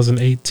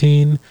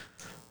 2018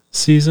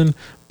 season.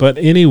 But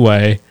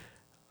anyway,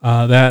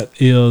 that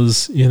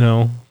is,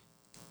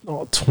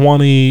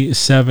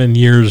 27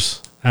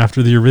 years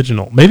after the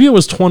original. Maybe it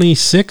was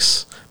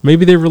 26.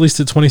 Maybe they released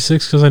it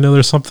 26 because I know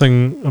there's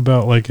something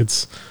about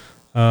it's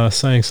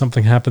saying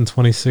something happened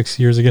 26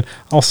 years ago.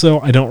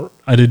 Also, I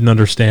didn't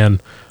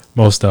understand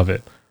most of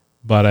it,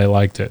 but I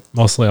liked it.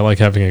 Mostly I like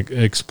having it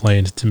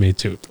explained to me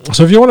too.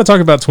 So if you want to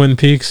talk about Twin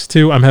Peaks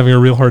too, I'm having a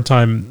real hard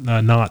time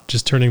not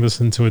just turning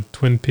this into a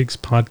Twin Peaks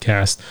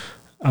podcast.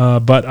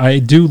 But I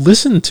do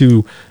listen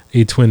to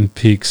a Twin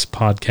Peaks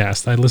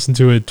podcast. I listen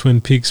to a Twin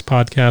Peaks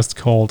podcast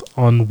called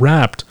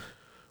Unwrapped,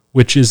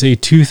 which is a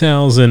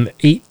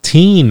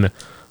 2018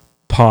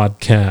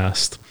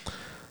 podcast.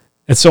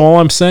 And so all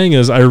I'm saying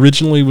is I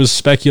originally was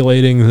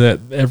speculating that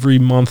every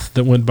month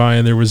that went by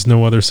and there was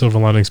no other Silver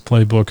Linings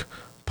Playbook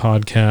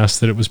podcast,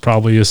 that it was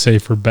probably a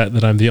safer bet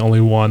that I'm the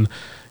only one.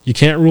 You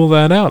can't rule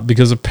that out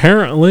because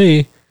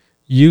apparently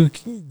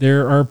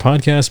there are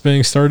podcasts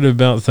being started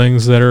about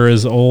things that are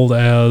as old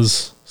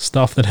as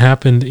stuff that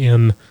happened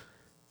in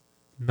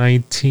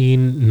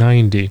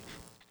 1990.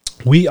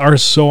 We are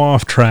so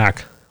off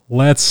track.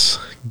 Let's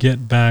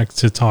get back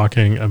to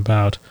talking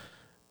about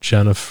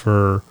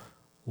Jennifer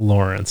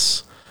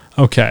Lawrence.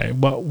 Okay,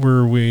 what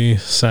were we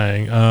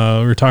saying?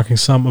 We were talking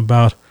some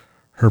about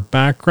her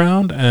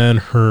background and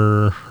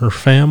her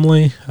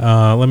family.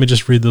 Let me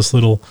just read this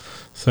little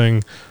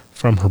thing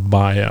from her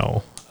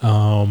bio.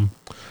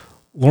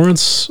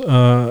 Lawrence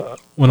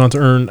went on to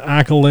earn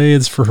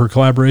accolades for her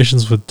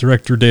collaborations with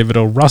director David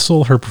O.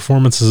 Russell. Her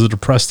performance as a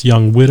depressed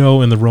young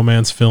widow in the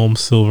romance film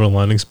Silver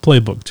Linings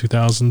Playbook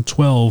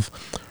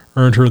 2012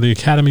 earned her the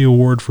Academy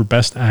Award for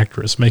Best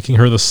Actress, making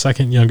her the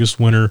second youngest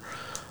winner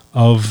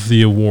of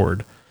the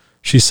award.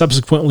 She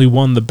subsequently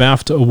won the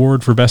BAFTA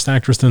Award for Best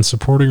Actress in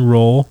Supporting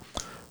Role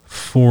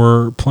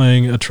for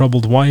playing a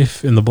troubled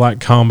wife in the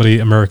black comedy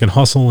American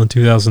Hustle in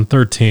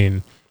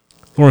 2013.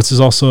 Lawrence has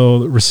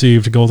also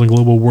received Golden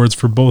Globe Awards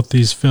for both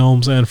these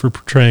films and for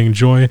portraying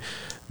Joy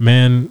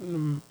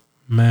Mangano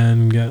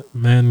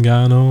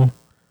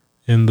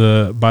in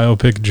the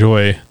biopic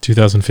Joy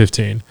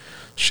 2015.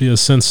 She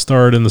has since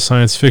starred in the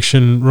science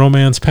fiction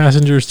romance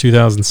Passengers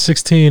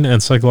 2016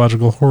 and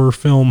psychological horror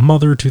film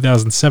Mother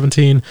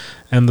 2017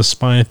 and the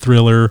spy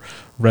thriller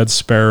Red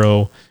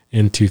Sparrow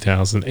in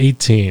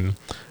 2018,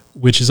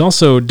 which is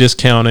also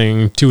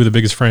discounting two of the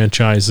biggest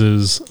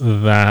franchises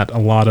that a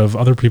lot of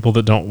other people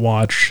that don't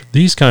watch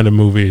these kind of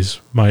movies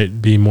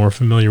might be more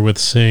familiar with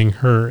seeing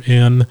her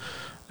in.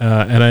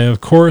 And I am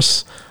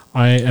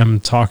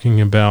talking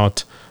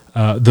about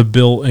the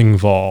Bill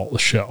Engvall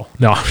Show.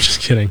 No, I'm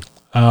just kidding.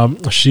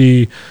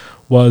 She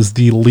was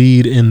the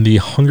lead in the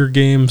Hunger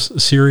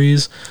Games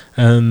series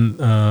and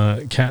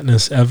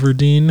Katniss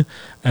Everdeen,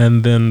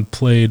 and then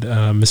played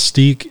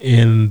Mystique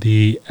in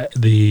the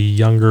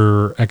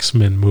younger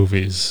X-Men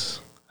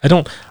movies. I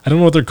don't know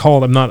what they're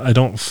called. I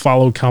don't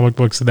follow comic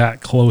books that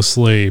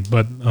closely,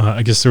 but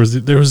I guess there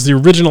was the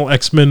original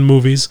X-Men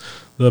movies,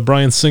 the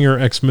Bryan Singer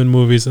X-Men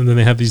movies, and then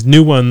they have these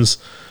new ones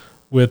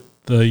with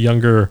the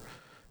younger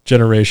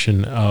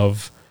generation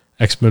of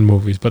X-Men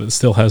movies, but it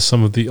still has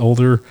some of the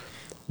older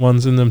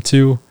ones in them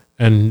too.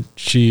 And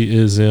she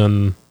is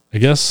in, I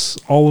guess,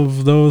 all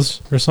of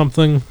those or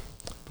something.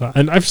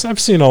 And I've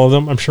seen all of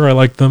them. I'm sure I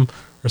like them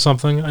or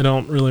something. I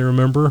don't really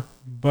remember,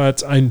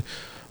 but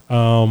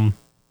but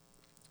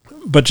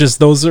just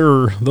those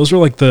are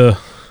like the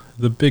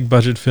big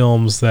budget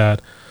films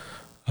that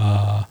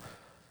a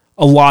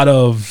lot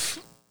of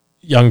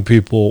young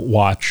people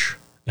watch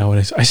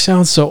nowadays. I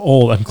sound so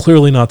old. I'm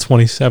clearly not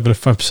 27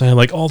 if I'm saying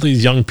like all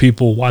these young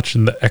people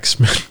watching the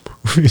X-Men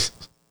movies.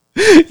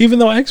 Even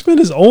though X-Men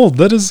is old,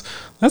 that's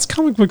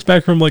comic books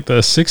back from like the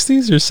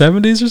 60s or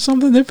 70s or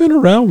something. They've been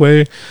around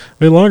way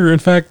longer. In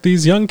fact,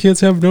 these young kids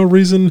have no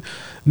reason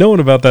knowing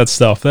about that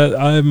stuff. That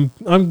I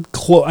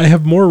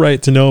have more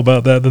right to know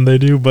about that than they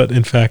do, but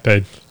in fact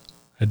I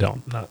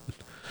don't. I'm not a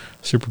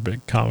super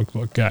big comic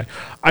book guy.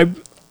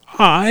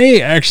 I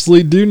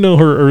actually do know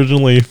her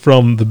originally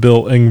from the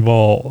Bill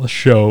Engvall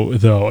show,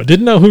 though. I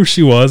didn't know who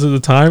she was at the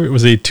time. It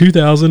was a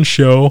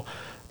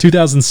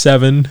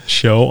 2007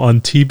 show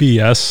on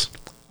TBS.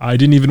 I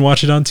didn't even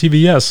watch it on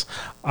TBS.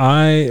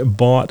 I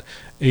bought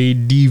a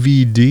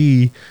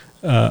DVD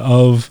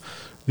of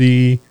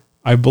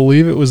I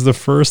believe it was the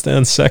first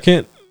and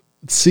second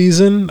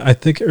season. I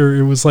think, or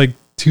it was like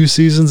 2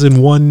 seasons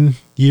in 1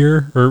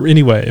 year, or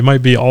anyway, it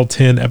might be all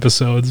 10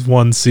 episodes,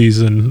 1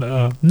 season.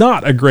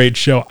 Not a great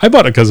show. I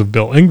bought it because of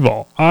Bill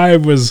Engvall.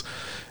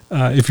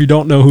 If you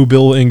don't know who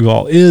Bill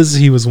Engvall is,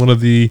 he was one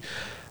of the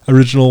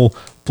original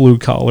blue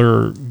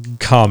collar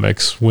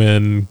comics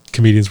when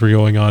comedians were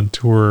going on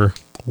tour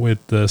with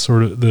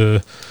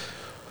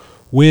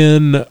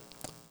when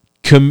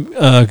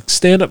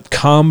stand-up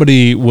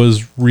comedy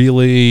was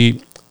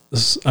really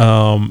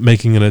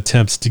making an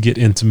attempt to get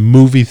into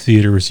movie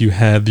theaters. You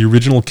had the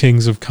original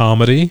Kings of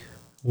Comedy,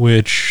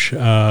 which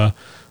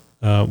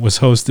was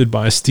hosted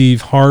by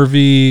Steve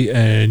Harvey,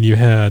 and you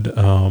had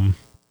I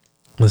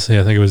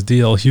think it was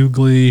D.L.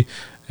 Hughley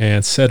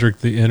and Cedric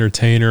the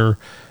Entertainer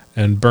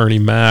and Bernie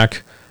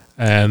Mac,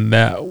 and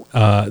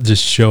that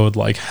just showed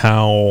like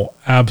how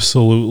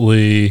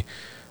absolutely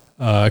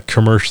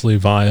commercially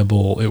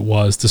viable it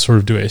was to sort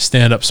of do a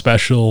stand-up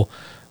special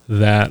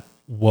that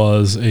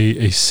was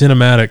a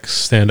cinematic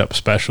stand-up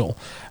special.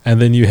 And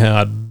then you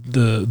had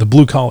the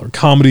Blue Collar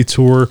Comedy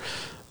Tour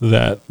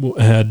that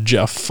had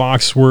Jeff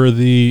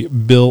Foxworthy,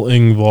 Bill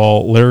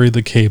Engvall, Larry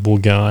the Cable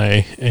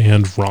Guy,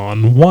 and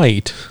Ron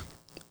White.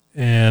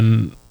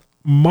 And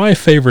my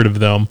favorite of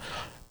them,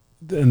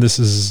 and this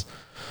is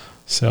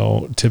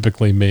so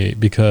typically me,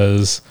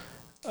 because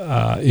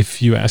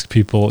if you ask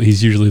people,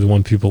 he's usually the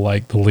one people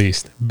like the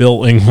least. Bill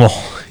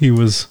Engvall, he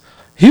was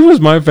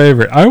my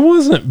favorite. I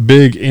wasn't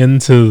big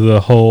into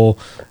the whole,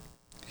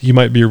 you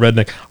might be a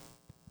redneck.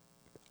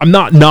 I'm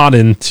not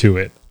into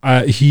it.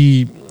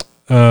 Jeff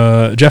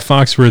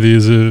Foxworthy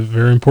is a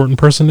very important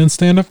person in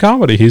stand-up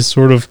comedy. He's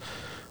sort of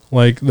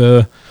like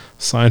the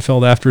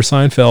Seinfeld after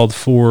Seinfeld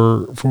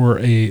for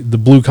the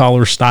blue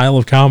collar style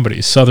of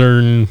comedy,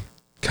 Southern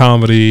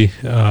comedy,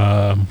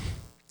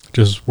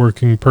 just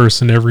working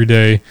person,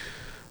 everyday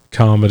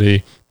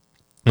comedy.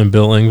 And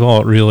Bill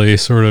Engvall really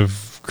sort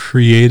of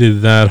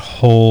created that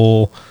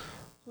whole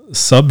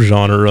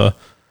subgenre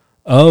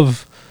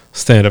of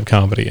stand-up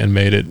comedy and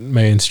made it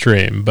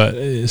mainstream.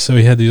 But so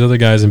he had these other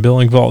guys, and Bill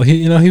Engvall,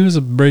 he was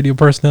a radio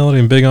personality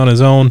and big on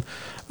his own,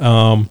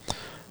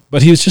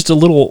 but he was just a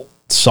little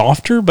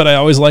softer. But I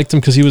always liked him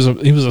because he was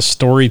a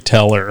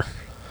storyteller,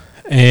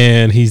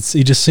 and he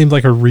just seemed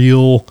like a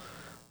real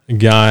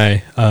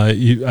guy.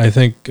 I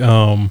think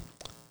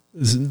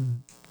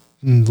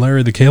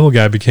Larry the Cable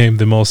Guy became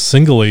the most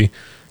singly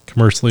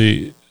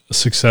commercially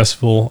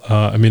successful.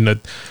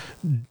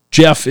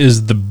 Jeff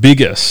is the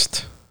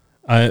biggest.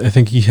 I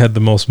think he had the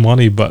most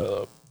money,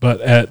 but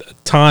at the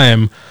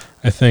time,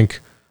 I think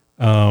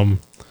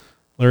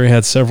Larry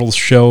had several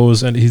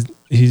shows, and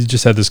he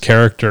just had this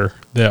character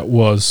that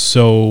was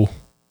so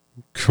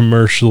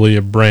commercially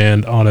a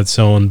brand on its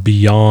own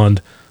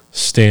beyond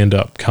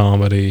stand-up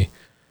comedy.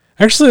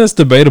 Actually, that's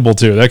debatable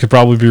too. That could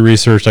probably be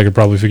researched. I could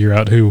probably figure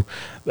out who.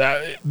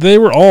 They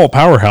were all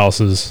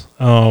powerhouses.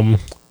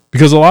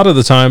 Because a lot of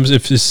the times,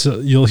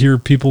 you'll hear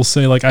people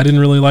say, like, I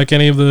didn't really like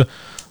any of the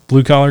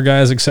blue collar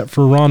guys except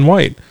for Ron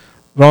White.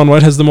 Ron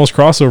White has the most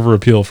crossover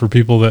appeal for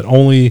people that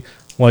only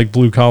like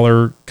blue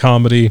collar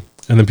comedy,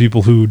 and then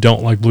people who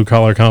don't like blue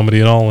collar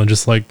comedy at all and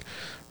just like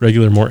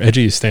regular, more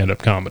edgy stand-up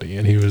comedy.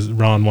 And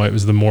Ron White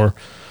was the more,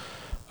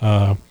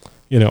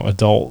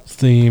 adult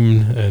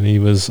theme, and he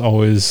was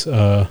always,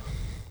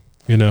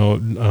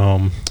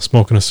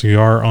 smoking a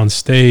cigar on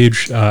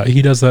stage.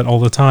 He does that all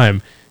the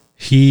time.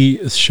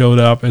 He showed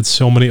up at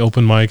so many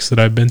open mics that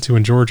I've been to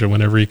in Georgia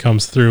whenever he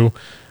comes through,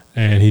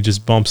 and he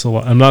just bumps a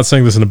lot. I'm not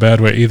saying this in a bad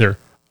way either.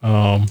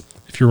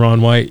 If you're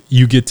Ron White,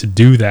 you get to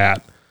do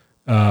that.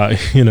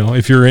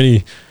 If you're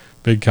any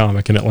big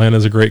comic, and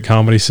Atlanta's a great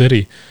comedy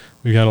city,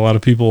 we got a lot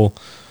of people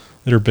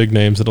that are big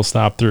names that'll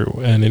stop through.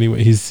 And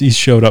anyway, he's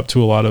showed up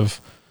to a lot of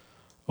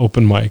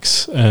open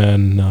mics,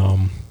 and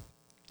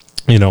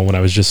when I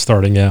was just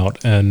starting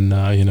out, and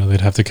they'd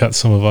have to cut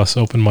some of us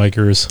open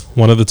micers.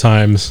 One of the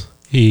times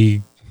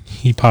he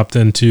popped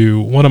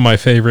into one of my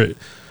favorite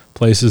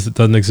places that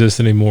doesn't exist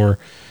anymore,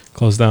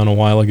 closed down a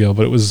while ago,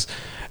 but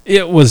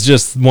it was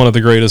just one of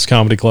the greatest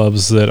comedy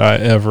clubs that I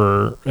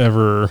ever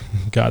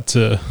got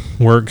to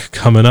work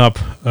coming up,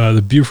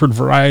 the Buford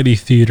Variety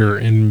Theater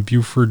in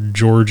Buford,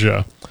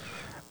 Georgia.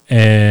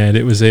 And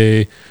it was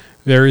a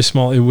very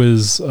small, it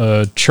was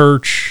a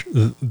church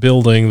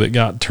building that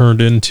got turned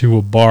into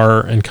a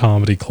bar and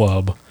comedy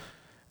club.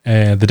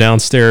 And the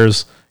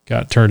downstairs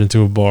got turned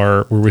into a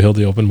bar where we held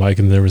the open mic,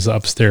 and there was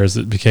upstairs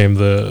that became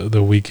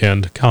the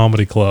weekend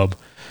comedy club.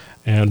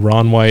 And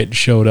Ron White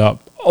showed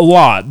up a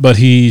lot, but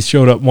he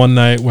showed up one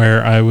night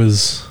where I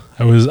was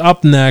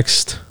up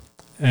next,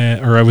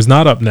 or I was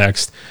not up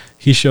next.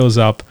 He shows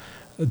up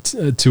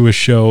to a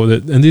show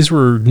and these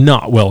were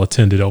not well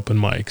attended open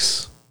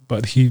mics,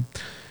 but he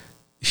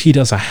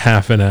does a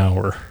half an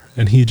hour,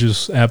 and he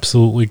just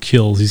absolutely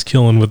kills. He's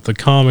killing with the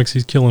comics.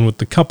 He's killing with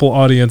the couple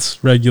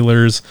audience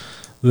regulars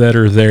that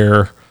are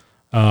there.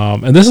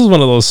 And this is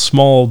one of those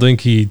small,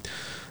 dinky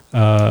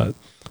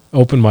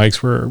open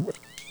mics where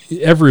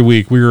every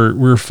week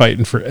we're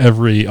fighting for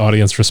every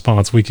audience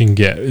response we can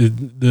get.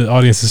 The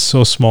audience is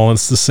so small, and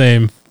it's the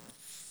same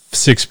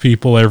 6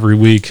 people every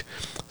week,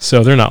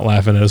 so they're not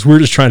laughing at us. We're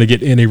just trying to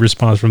get any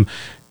response from.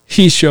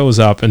 He shows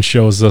up and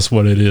shows us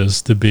what it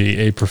is to be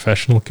a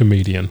professional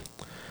comedian,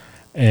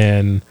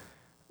 and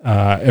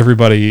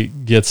everybody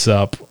gets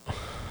up.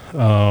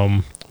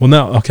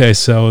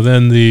 So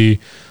then the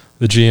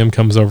GM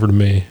comes over to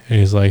me and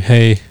he's like,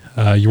 "Hey,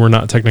 you were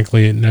not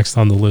technically next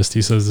on the list."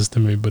 He says this to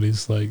me, but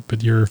he's like,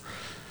 "But you're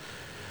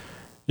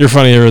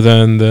funnier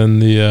than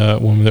the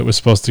woman that was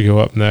supposed to go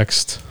up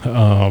next,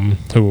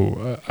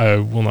 who I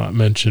will not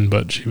mention,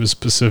 but she was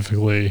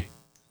specifically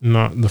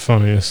not the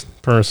funniest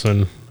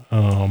person."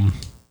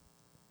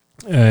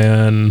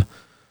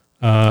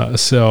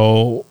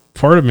 So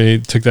part of me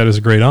took that as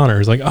a great honor.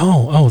 It's like,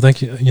 oh,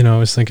 thank you. I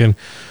was thinking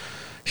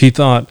he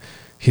thought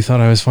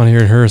I was funnier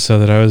than her, so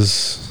that I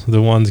was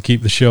the one to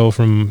keep the show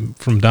from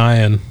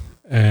dying.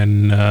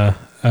 And,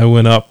 I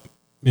went up,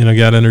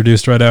 got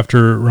introduced right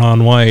after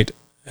Ron White,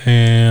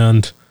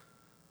 and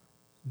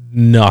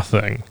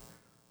nothing.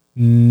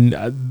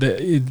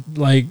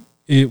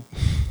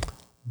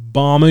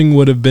 Bombing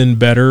would have been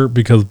better,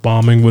 because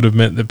bombing would have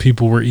meant that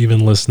people were even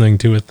listening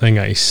to a thing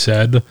I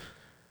said.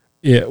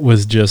 It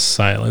was just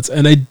silence.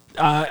 And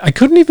I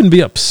couldn't even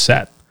be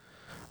upset.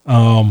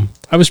 I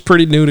was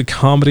pretty new to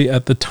comedy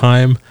at the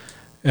time,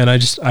 and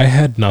I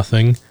had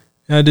nothing,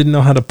 and I didn't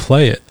know how to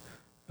play it.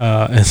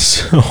 And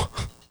so,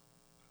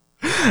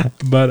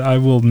 but I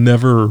will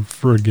never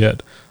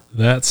forget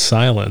that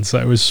silence.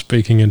 I was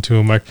speaking into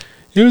a mic.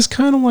 It was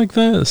kind of like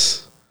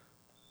this,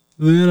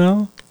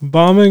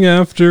 bombing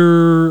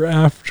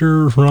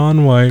after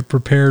Ron White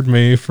prepared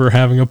me for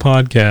having a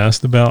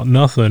podcast about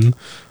nothing,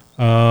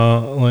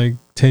 like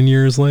 10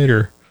 years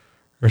later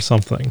or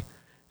something.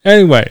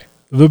 Anyway,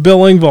 the Bill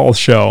Engvall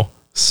Show.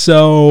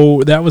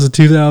 So that was a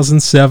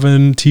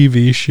 2007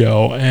 TV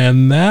show,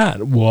 and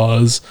that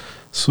was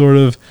sort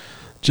of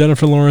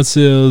Jennifer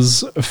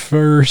Lawrence's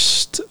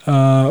first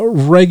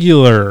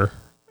regular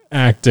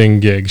acting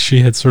gig. She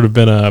had sort of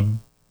been a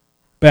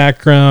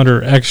background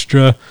or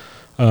extra,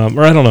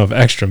 or I don't know if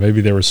extra,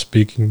 maybe they were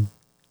speaking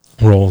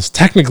roles.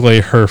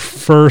 Technically, her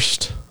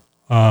first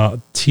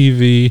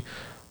TV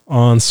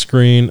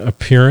on-screen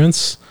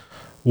appearance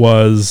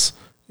was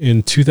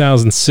in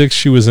 2006.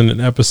 She was in an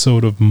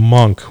episode of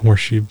Monk, where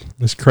she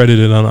is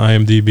credited on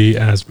IMDb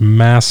as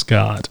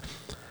Mascot.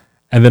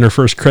 And then her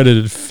first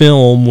credited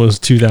film was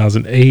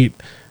 2008.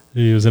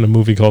 She was in a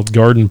movie called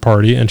Garden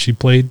Party, and she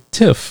played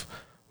Tiff,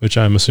 which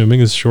I'm assuming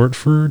is short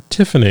for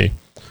Tiffany,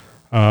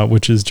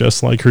 which is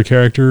just like her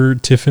character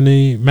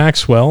Tiffany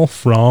Maxwell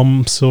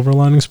from Silver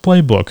Linings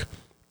Playbook.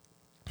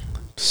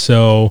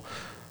 So,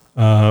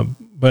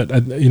 but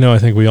I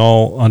think we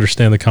all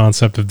understand the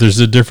concept of there's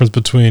a difference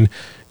between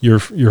your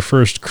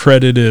first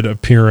credited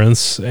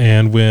appearance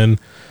and when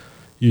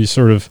you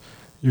sort of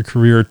your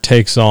career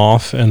takes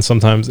off, and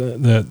sometimes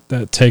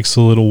that takes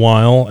a little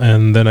while.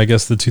 And then I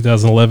guess the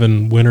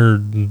 2011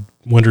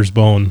 Winter's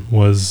Bone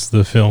was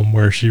the film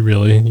where she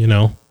really,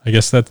 I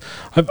guess that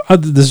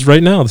this is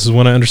right now. This is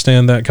when I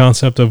understand that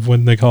concept of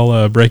when they call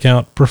a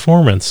breakout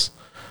performance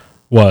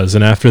was.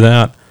 And after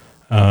that,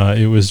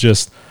 it was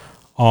just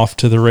off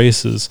to the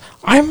races.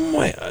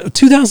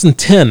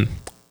 2010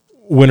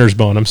 Winter's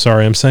Bone. I'm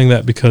sorry. I'm saying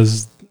that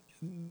because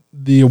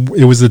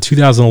it was the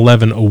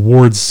 2011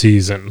 awards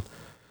season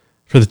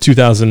for the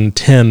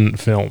 2010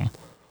 film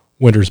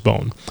Winter's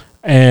Bone.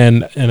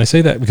 And I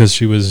say that because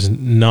she was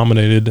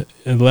nominated.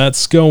 And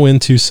let's go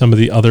into some of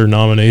the other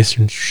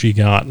nominations she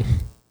got,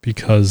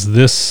 because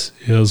this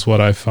is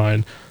what I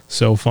find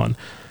so fun.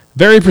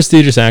 Very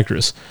prestigious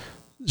actress.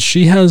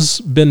 She has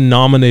been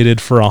nominated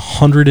for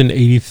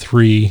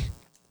 183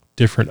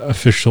 different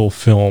official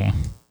film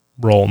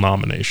role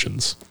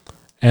nominations.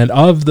 And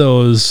of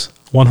those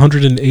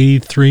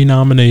 183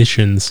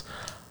 nominations,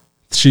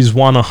 she's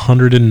won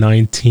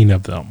 119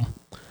 of them.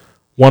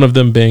 One of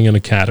them being an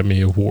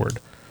Academy Award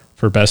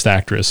for Best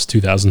Actress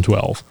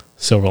 2012,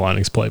 Silver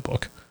Linings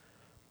Playbook.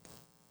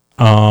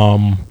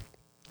 And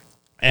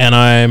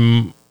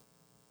I'm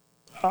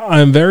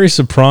very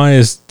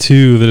surprised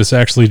too that it's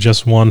actually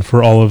just one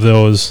for all of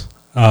those.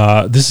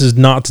 This is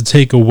not to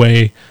take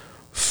away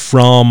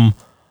from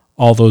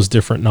all those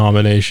different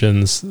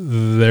nominations.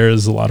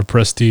 There's a lot of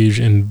prestige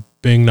in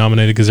being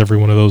nominated, because every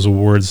one of those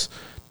awards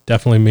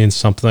definitely means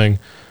something.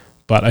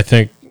 But I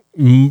think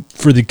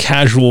for the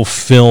casual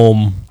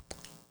film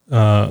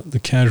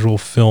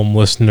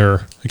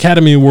listener,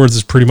 Academy Awards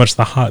is pretty much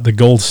the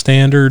gold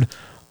standard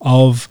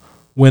of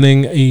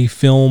winning a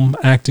film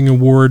acting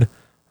award.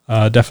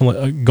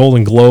 Definitely,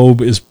 Golden Globe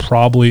is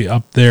probably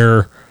up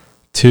there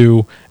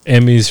too.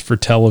 Emmys for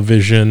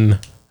television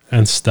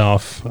and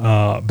stuff,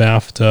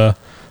 BAFTA,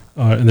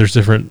 and there's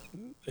different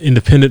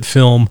independent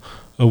film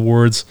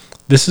awards.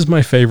 This is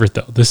my favorite,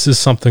 though. This is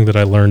something that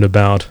I learned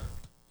about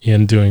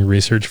in doing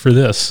research for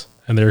this,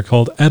 and they're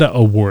called Edda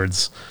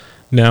Awards.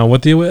 Now,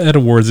 what the Edda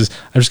Awards is,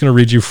 I'm just going to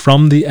read you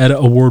from the Edda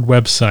Award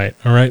website,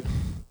 all right?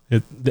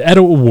 The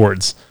Edda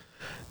Awards.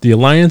 The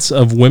Alliance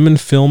of Women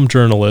Film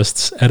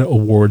Journalists, Edda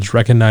Awards,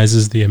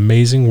 recognizes the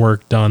amazing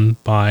work done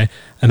by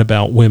and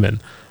about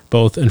women,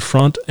 both in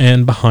front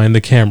and behind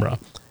the camera.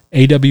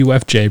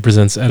 AWFJ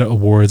presents Edda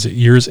Awards at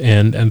year's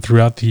end and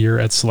throughout the year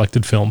at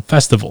selected film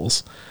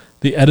festivals.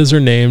 The Eddas are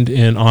named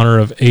in honor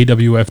of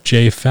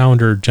AWFJ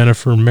founder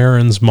Jennifer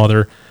Marin's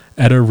mother,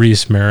 Edda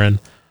Reese Marin,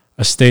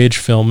 a stage,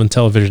 film, and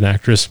television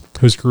actress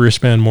whose career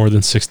spanned more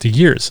than 60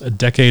 years. A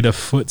decade of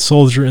foot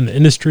soldier in the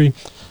industry,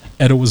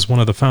 Edda was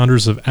one of the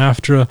founders of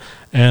AFTRA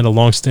and a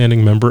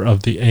longstanding member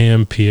of the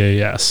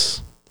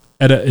AMPAS.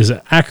 Edda is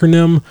an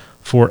acronym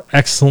for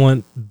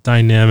Excellent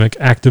Dynamic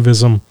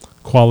Activism,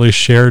 qualities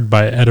shared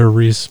by Edda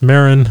Reese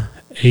Marin,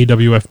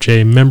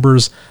 AWFJ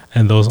members,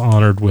 and those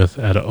honored with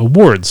Edda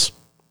Awards.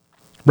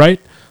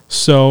 Right?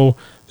 So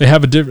they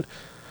have a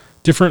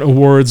different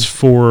awards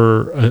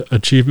for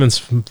achievements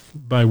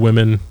by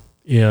women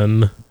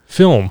in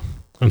film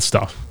and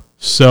stuff.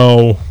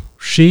 So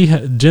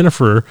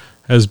Jennifer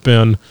has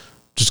been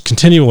just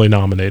continually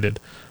nominated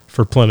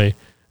for plenty,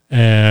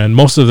 and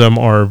most of them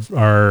are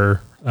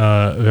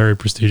very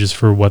prestigious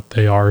for what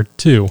they are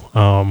too.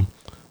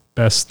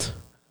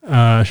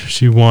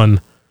 She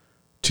won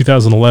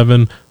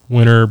 2011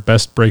 winner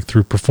Best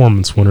Breakthrough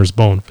Performance, Winner's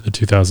Bone, for the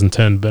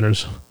 2010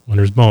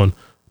 Winner's Bone.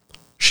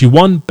 She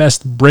won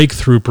Best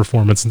Breakthrough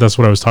Performance, and that's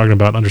what I was talking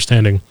about,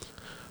 understanding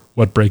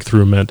what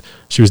breakthrough meant.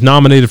 She was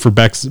nominated for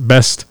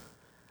Best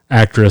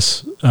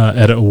Actress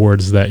Edda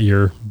Awards that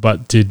year,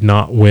 but did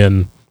not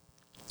win.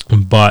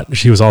 But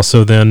she was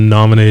also then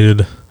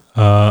nominated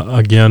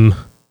again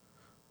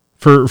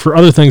for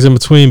other things in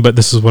between, but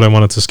this is what I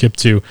wanted to skip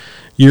to.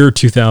 Year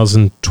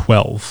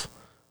 2012,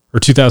 or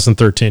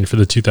 2013 for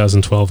the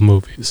 2012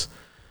 movies.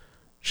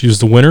 She was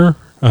the winner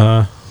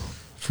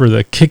for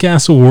the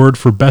Kick-Ass Award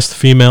for Best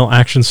Female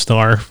Action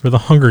Star for The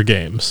Hunger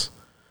Games.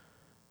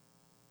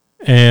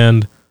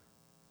 And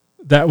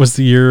that was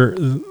the year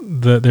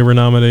that they were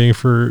nominating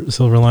for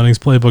Silver Linings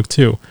Playbook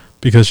too,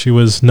 because she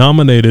was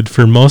nominated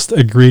for Most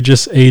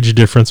Egregious Age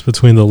Difference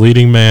Between the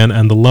Leading Man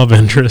and the Love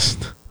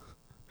Interest.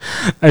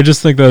 I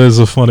just think that is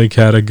a funny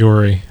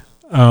category.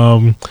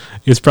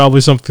 It's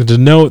probably something to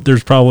note.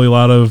 There's probably a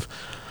lot of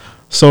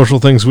social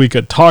things we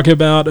could talk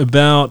about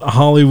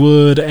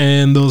Hollywood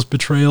and those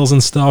betrayals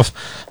and stuff.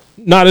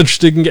 Not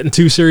interested in getting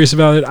too serious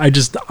about it.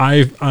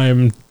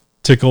 I'm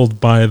tickled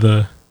by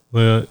the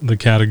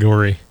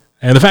category.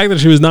 And the fact that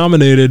she was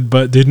nominated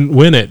but didn't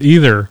win it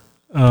either.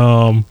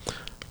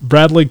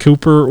 Bradley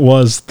Cooper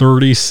was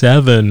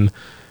 37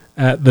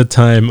 at the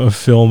time of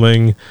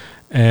filming,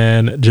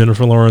 and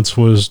Jennifer Lawrence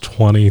was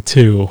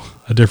 22.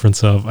 A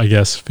difference of, I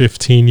guess,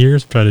 15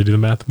 years. I'm trying to do the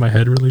math in my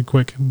head really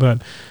quick,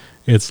 but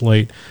it's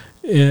late.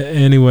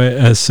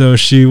 Anyway, so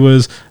she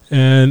was,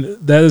 and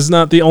that is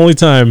not the only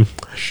time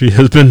she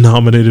has been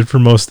nominated for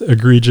most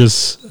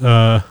egregious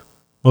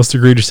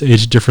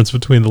age difference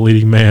between the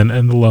leading man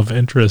and the love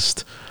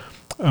interest.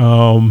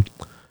 In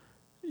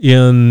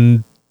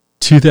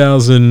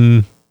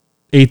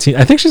 2018,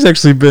 I think she's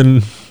actually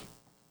been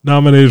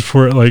nominated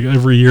for it like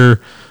every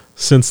year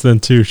since then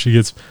too. She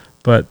gets,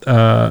 but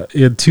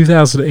in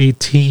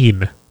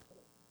 2018,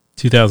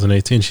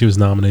 she was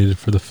nominated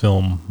for the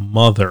film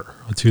Mother,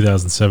 a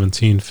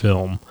 2017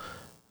 film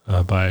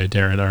by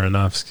Darren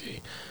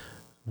Aronofsky,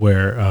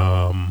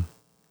 where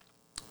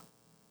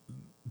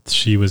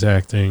she was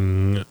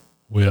acting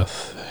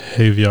with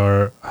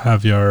Javier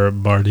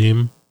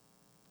Bardem.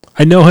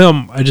 I know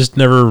him. I just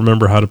never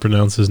remember how to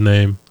pronounce his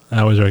name.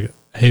 I always like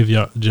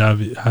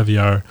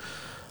Javier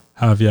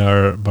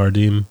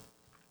Bardem,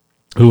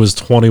 who was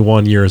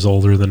 21 years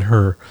older than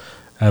her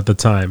at the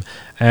time.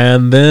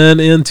 And then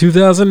in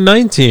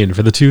 2019,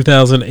 for the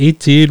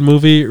 2018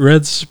 movie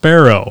Red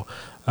Sparrow,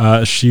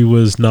 she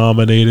was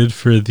nominated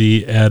for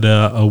the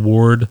Edda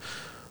Award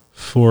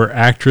for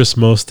Actress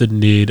Most in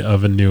Need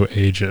of a New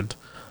Agent.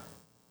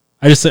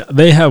 I just think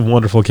they have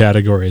wonderful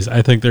categories.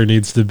 I think there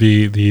needs to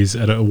be these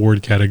Edda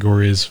Award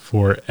categories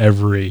for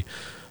every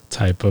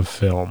type of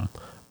film.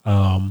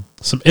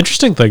 Some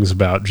interesting things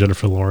about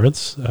Jennifer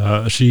Lawrence.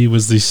 She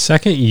was the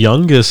second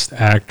youngest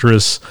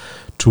actress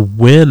to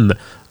win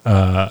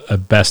a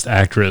Best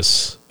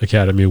Actress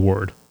Academy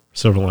Award,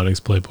 Silver Linings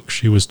Playbook.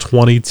 She was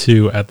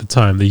 22 at the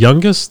time. The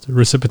youngest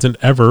recipient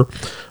ever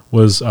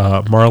was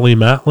Marlee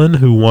Matlin,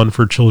 who won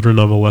for Children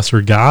of a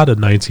Lesser God, a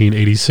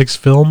 1986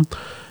 film.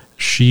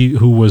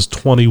 Who was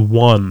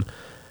 21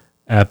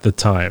 at the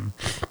time.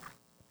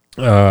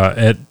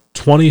 At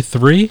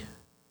 23,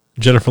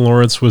 Jennifer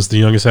Lawrence was the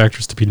youngest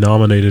actress to be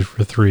nominated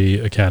for 3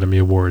 Academy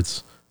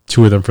Awards,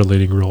 2 of them for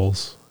leading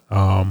roles,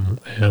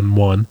 and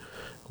 1,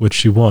 which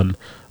she won.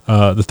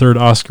 The third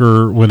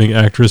Oscar-winning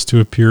actress to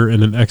appear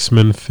in an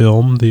X-Men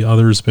film, the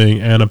others being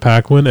Anna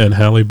Paquin and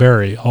Halle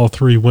Berry. All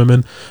 3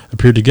 women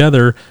appeared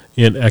together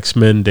in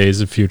X-Men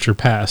Days of Future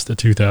Past, a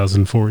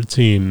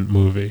 2014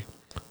 movie.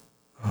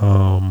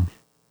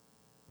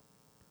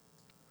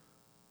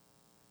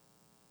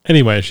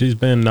 Anyway, she's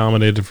been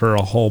nominated for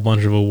a whole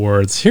bunch of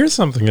awards. Here's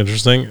something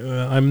interesting.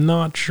 I'm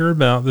not sure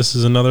about. This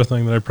is another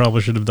thing that I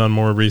probably should have done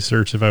more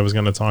research if I was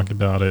going to talk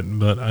about it.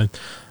 But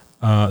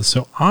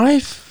so I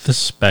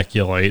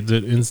speculate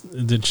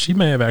that she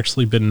may have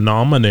actually been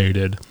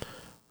nominated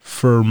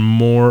for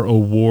more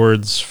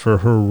awards for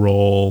her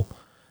role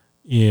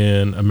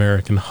in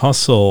American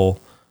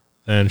Hustle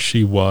than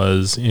she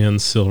was in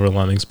Silver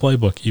Linings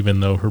Playbook,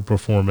 even though her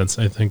performance,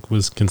 I think,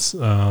 was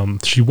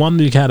she won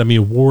the Academy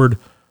Award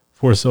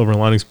for Silver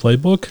Linings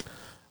Playbook.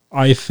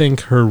 I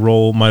think her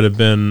role might have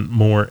been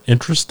more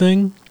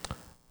interesting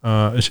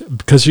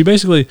because she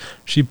basically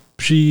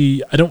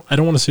I don't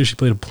want to say she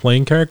played a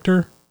plain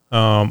character.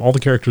 All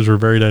the characters were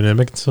very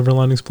dynamic in Silver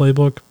Linings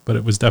Playbook, but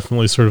it was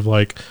definitely sort of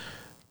like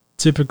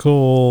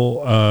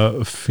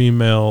typical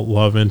female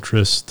love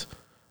interest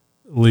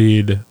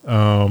lead.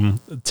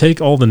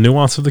 Take all the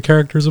nuance of the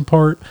characters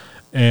apart,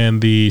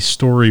 and the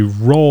story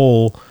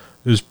role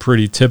is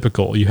pretty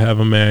typical. You have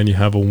a man, you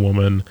have a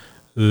woman.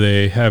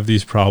 They have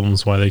these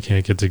problems why they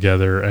can't get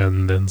together,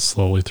 and then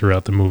slowly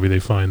throughout the movie they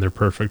find they're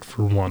perfect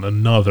for one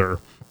another.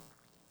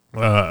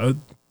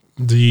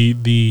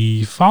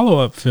 The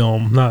follow-up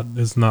film,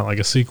 it's not like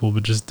a sequel,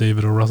 but just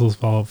David O. Russell's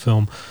follow-up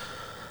film,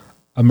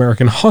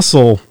 American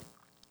Hustle,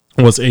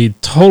 was a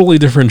totally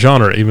different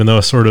genre, even though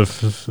a sort of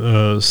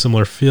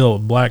similar feel,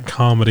 black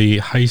comedy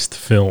heist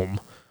film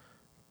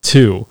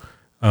too.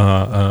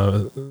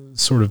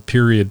 Sort of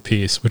period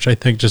piece, which I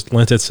think just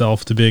lent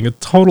itself to being a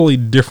totally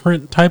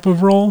different type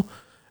of role.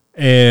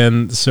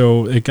 And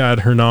so it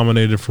got her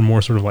nominated for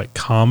more sort of like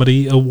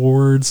comedy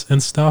awards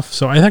and stuff.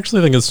 So I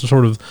actually think it's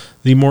sort of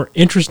the more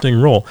interesting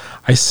role.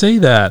 I say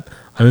that,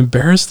 I'm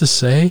embarrassed to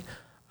say,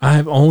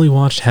 I've only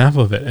watched half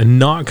of it, and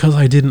not because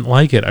I didn't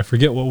like it. I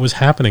forget what was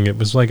happening. It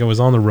was like I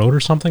was on the road or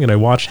something, and I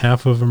watched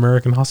half of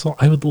American Hustle.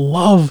 I would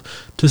love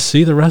to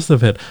see the rest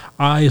of it.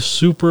 I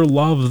super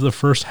loved the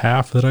first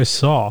half that I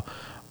saw.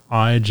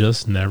 I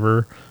just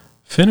never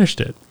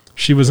finished it.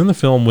 She was in the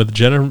film with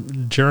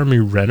Jeremy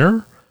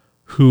Renner,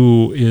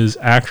 who is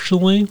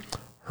actually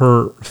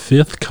her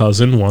fifth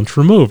cousin once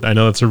removed. I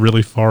know that's a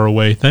really far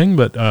away thing,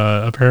 but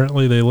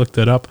apparently they looked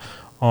it up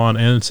on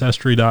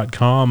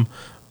Ancestry.com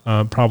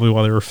probably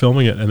while they were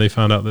filming it, and they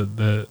found out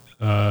that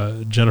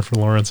Jennifer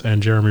Lawrence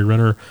and Jeremy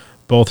Renner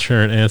both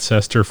share an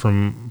ancestor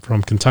from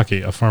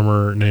Kentucky, a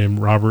farmer named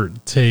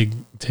Robert Tague,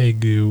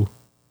 Tague, who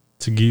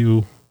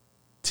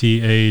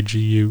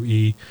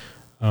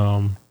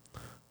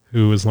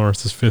is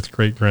Lawrence's fifth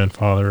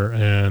great-grandfather,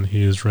 and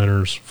he is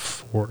Renner's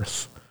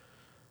fourth.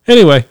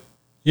 Anyway,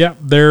 yeah,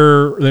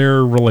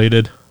 they're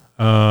related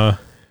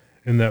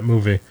in that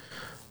movie.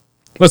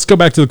 Let's go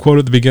back to the quote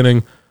at the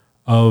beginning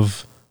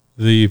of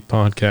the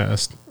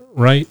podcast,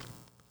 right?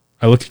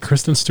 I look at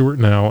Kristen Stewart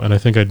now, and I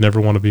think I'd never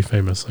want to be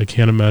famous. I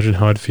can't imagine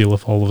how I'd feel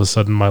if all of a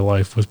sudden my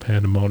life was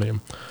pandemonium.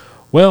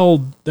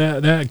 Well,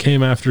 that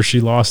came after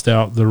she lost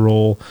out the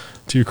role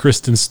to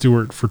Kristen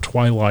Stewart for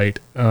Twilight,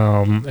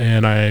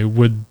 and I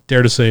would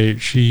dare to say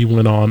she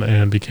went on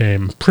and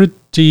became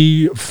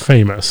pretty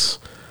famous.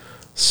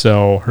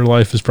 So her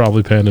life is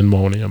probably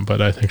pandemonium,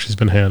 but I think she's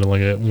been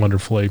handling it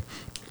wonderfully.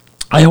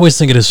 I always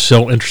think it is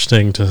so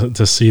interesting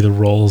to see the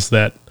roles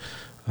that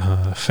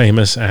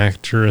famous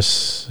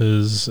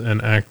actresses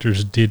and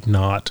actors did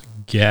not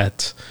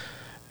get.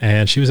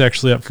 And she was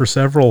actually up for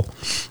several,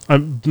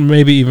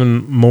 maybe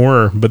even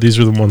more, but these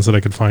are the ones that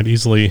I could find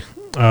easily.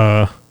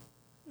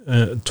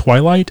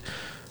 Twilight,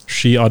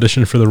 she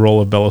auditioned for the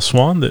role of Bella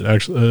Swan that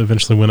actually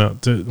eventually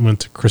went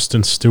to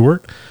Kristen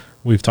Stewart.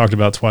 We've talked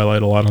about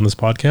Twilight a lot on this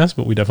podcast,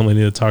 but we definitely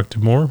need to talk to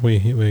more. We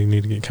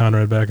need to get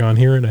Conrad back on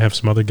here, and I have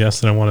some other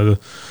guests that I wanted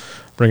to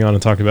bring on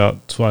and talk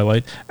about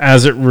Twilight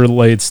as it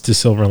relates to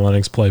Silver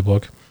Linings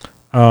Playbook.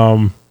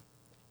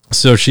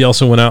 So she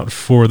also went out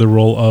for the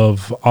role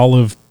of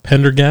Olive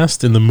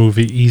Pendergast in the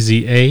movie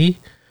Easy A,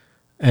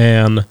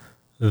 and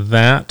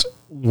that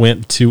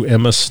went to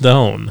Emma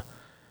Stone.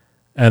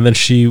 And then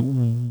she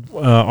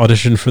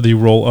auditioned for the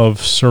role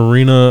of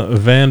Serena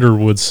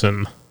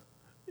Vanderwoodson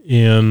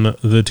in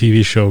the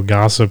TV show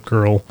Gossip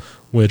Girl,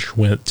 which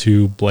went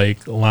to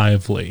Blake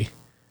Lively.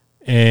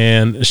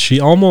 And she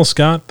almost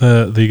got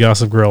the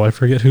Gossip Girl. I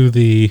forget who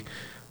the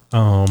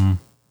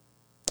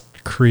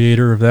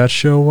creator of that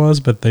show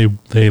was, but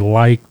they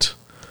liked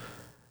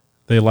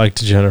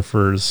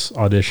Jennifer's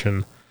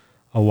audition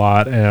a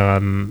lot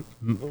and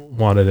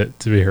wanted it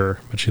to be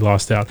her, but she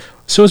lost out.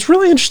 So it's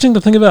really interesting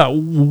to think about,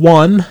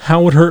 one,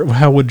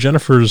 how would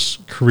Jennifer's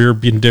career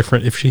be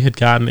different if she had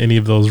gotten any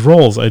of those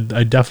roles? I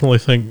definitely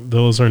think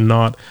those are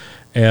not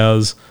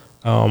as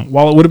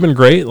while it would have been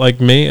great,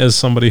 like me as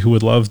somebody who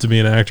would love to be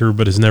an actor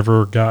but has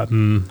never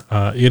gotten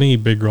any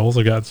big roles.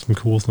 I got some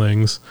cool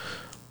things,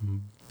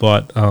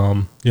 but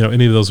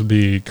any of those would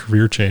be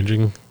career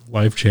changing,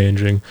 life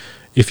changing.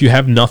 If you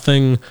have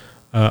nothing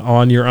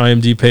on your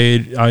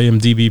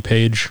IMDb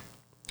page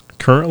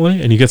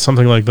currently, and you get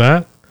something like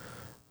that,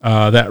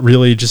 that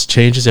really just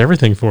changes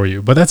everything for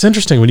you. But that's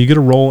interesting when you get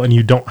a role and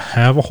you don't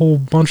have a whole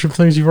bunch of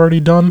things you've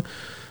already done.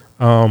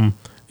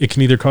 it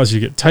can either cause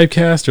you to get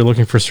typecast or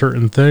looking for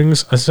certain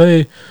things.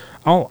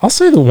 I'll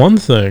say the one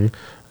thing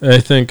I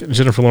think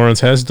Jennifer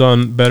Lawrence has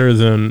done better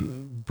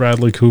than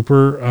Bradley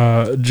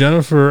Cooper.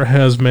 Jennifer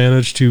has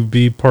managed to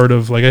be part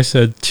of, like I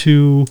said,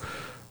 2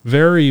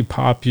 very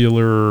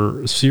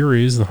popular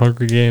series, The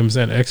Hunger Games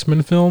and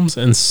X-Men films,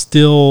 and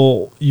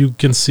still you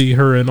can see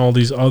her in all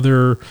these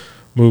other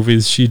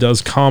movies. She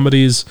does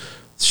comedies.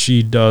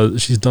 She's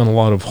done a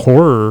lot of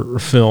horror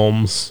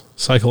films,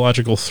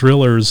 psychological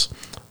thrillers,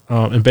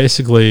 and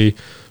basically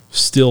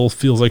still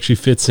feels like she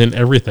fits in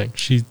everything.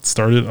 She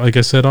started, like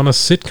I said, on a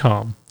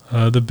sitcom,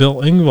 the Bill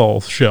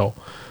Engvall show.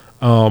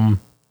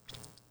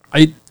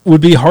 It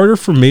would be harder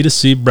for me to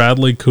see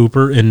Bradley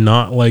Cooper in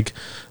not like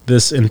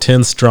this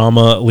intense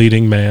drama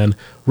leading man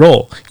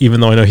role,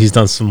 even though I know he's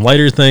done some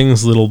lighter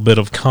things, a little bit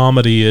of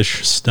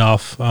comedy-ish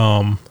stuff.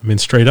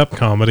 Straight up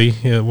comedy.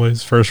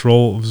 His first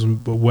role was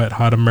Wet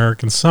Hot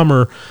American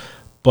Summer.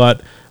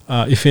 But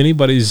if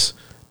anybody's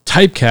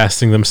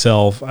typecasting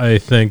themselves, I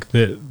think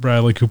that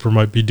Bradley Cooper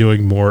might be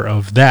doing more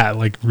of that,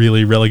 like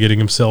really relegating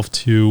himself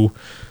to,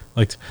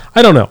 like,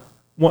 I don't know.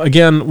 Well,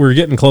 again, we're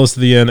getting close to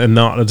the end and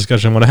not a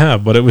discussion I want to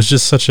have, but it was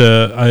just such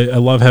I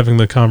love having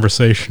the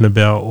conversation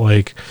about,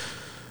 like,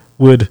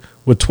 would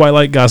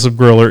Twilight, Gossip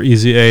Girl, or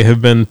Easy A have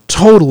been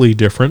totally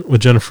different with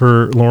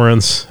Jennifer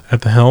Lawrence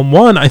at the helm?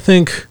 One, I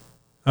think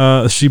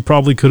she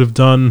probably could have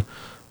done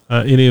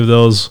any of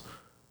those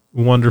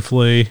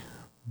wonderfully,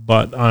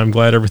 but I'm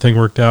glad everything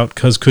worked out,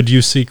 because could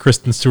you see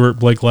Kristen Stewart,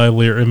 Blake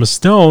Lively, or Emma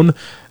Stone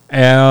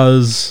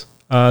as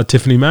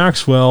Tiffany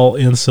Maxwell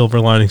in Silver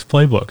Linings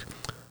Playbook?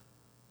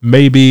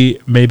 Maybe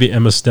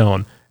Emma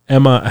Stone.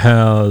 Emma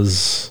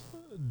has,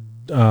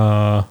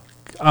 cause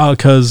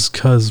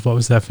what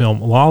was that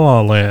film? La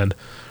La Land,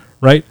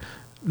 right?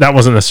 That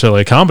wasn't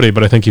necessarily a comedy,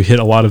 but I think you hit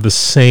a lot of the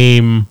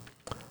same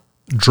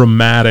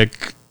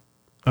dramatic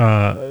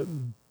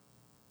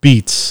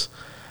beats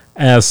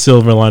as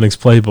Silver Linings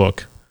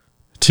Playbook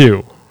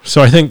too.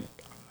 So I think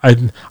I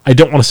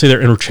don't want to say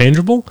they're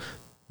interchangeable.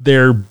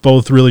 They're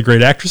both really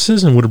great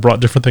actresses and would have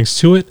brought different things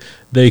to it.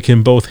 They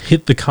can both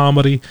hit the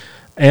comedy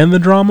and the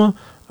drama.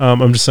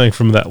 I'm just saying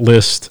from that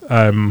list,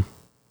 Emma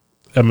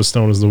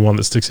Stone is the one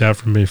that sticks out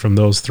for me from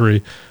those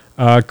 3.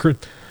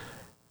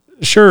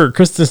 Sure,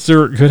 Kristen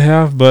Stewart could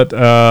have, but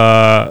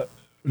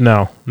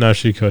no,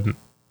 she couldn't.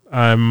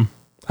 I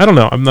don't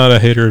know. I'm not a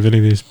hater of any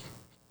of these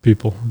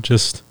people.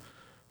 Just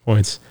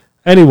points.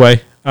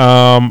 Anyway,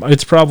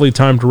 it's probably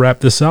time to wrap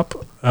this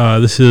up.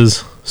 I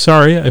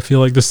feel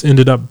like this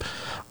ended up,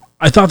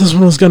 I thought this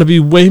one was going to be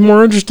way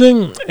more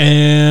interesting,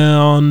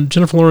 and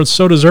Jennifer Lawrence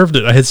so deserved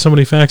it. I had so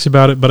many facts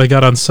about it, but I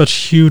got on such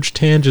huge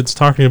tangents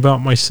talking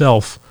about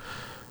myself,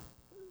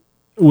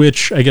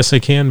 which I guess I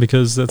can,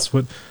 because that's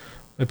what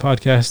my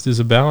podcast is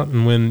about,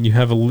 and when you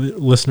have a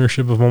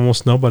listenership of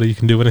almost nobody, you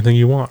can do anything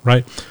you want,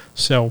 right?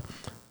 So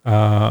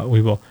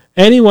we will.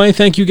 Anyway,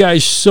 thank you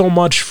guys so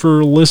much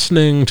for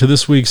listening to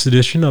this week's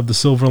edition of the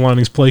Silver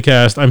Linings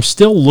Playcast. I'm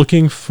still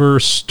looking for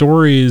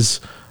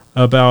stories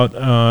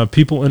about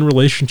people in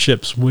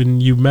relationships when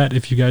you met,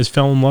 if you guys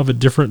fell in love at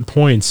different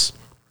points.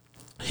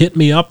 Hit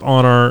me up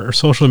on our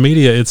social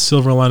media. It's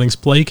Silver Linings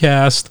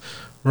Playcast.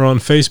 We're on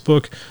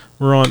Facebook.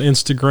 We're on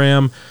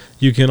Instagram.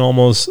 You can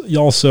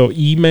also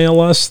email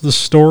us the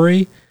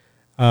story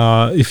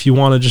if you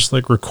want to just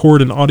like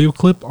record an audio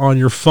clip on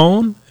your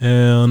phone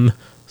and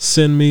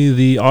send me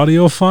the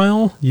audio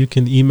file. You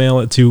can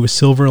email it to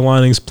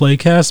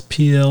silverliningsplaycast,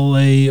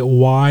 PLAYCAST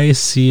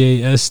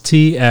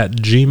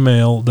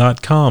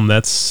 @gmail.com.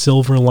 That's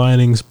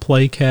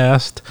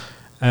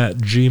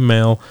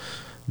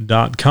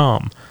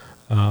silverliningsplaycast@gmail.com.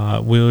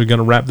 We're going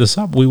to wrap this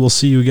up. We will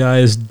see you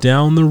guys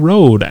down the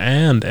road,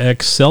 and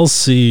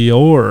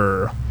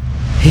Excelsior.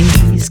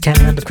 He's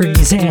kind of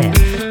crazy,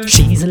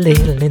 she's a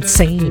little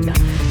insane.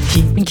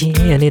 Keeping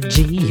Kenny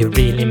G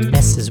really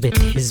messes with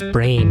his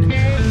brain.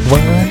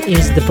 One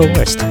is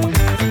divorced,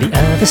 the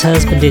other's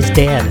husband is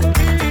dead.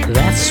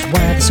 That's why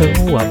they're so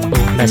both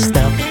messed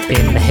up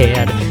in the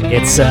head.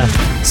 It's a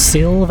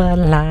Silver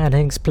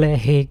Linings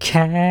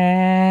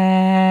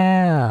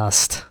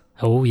Playcast.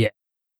 Oh yeah.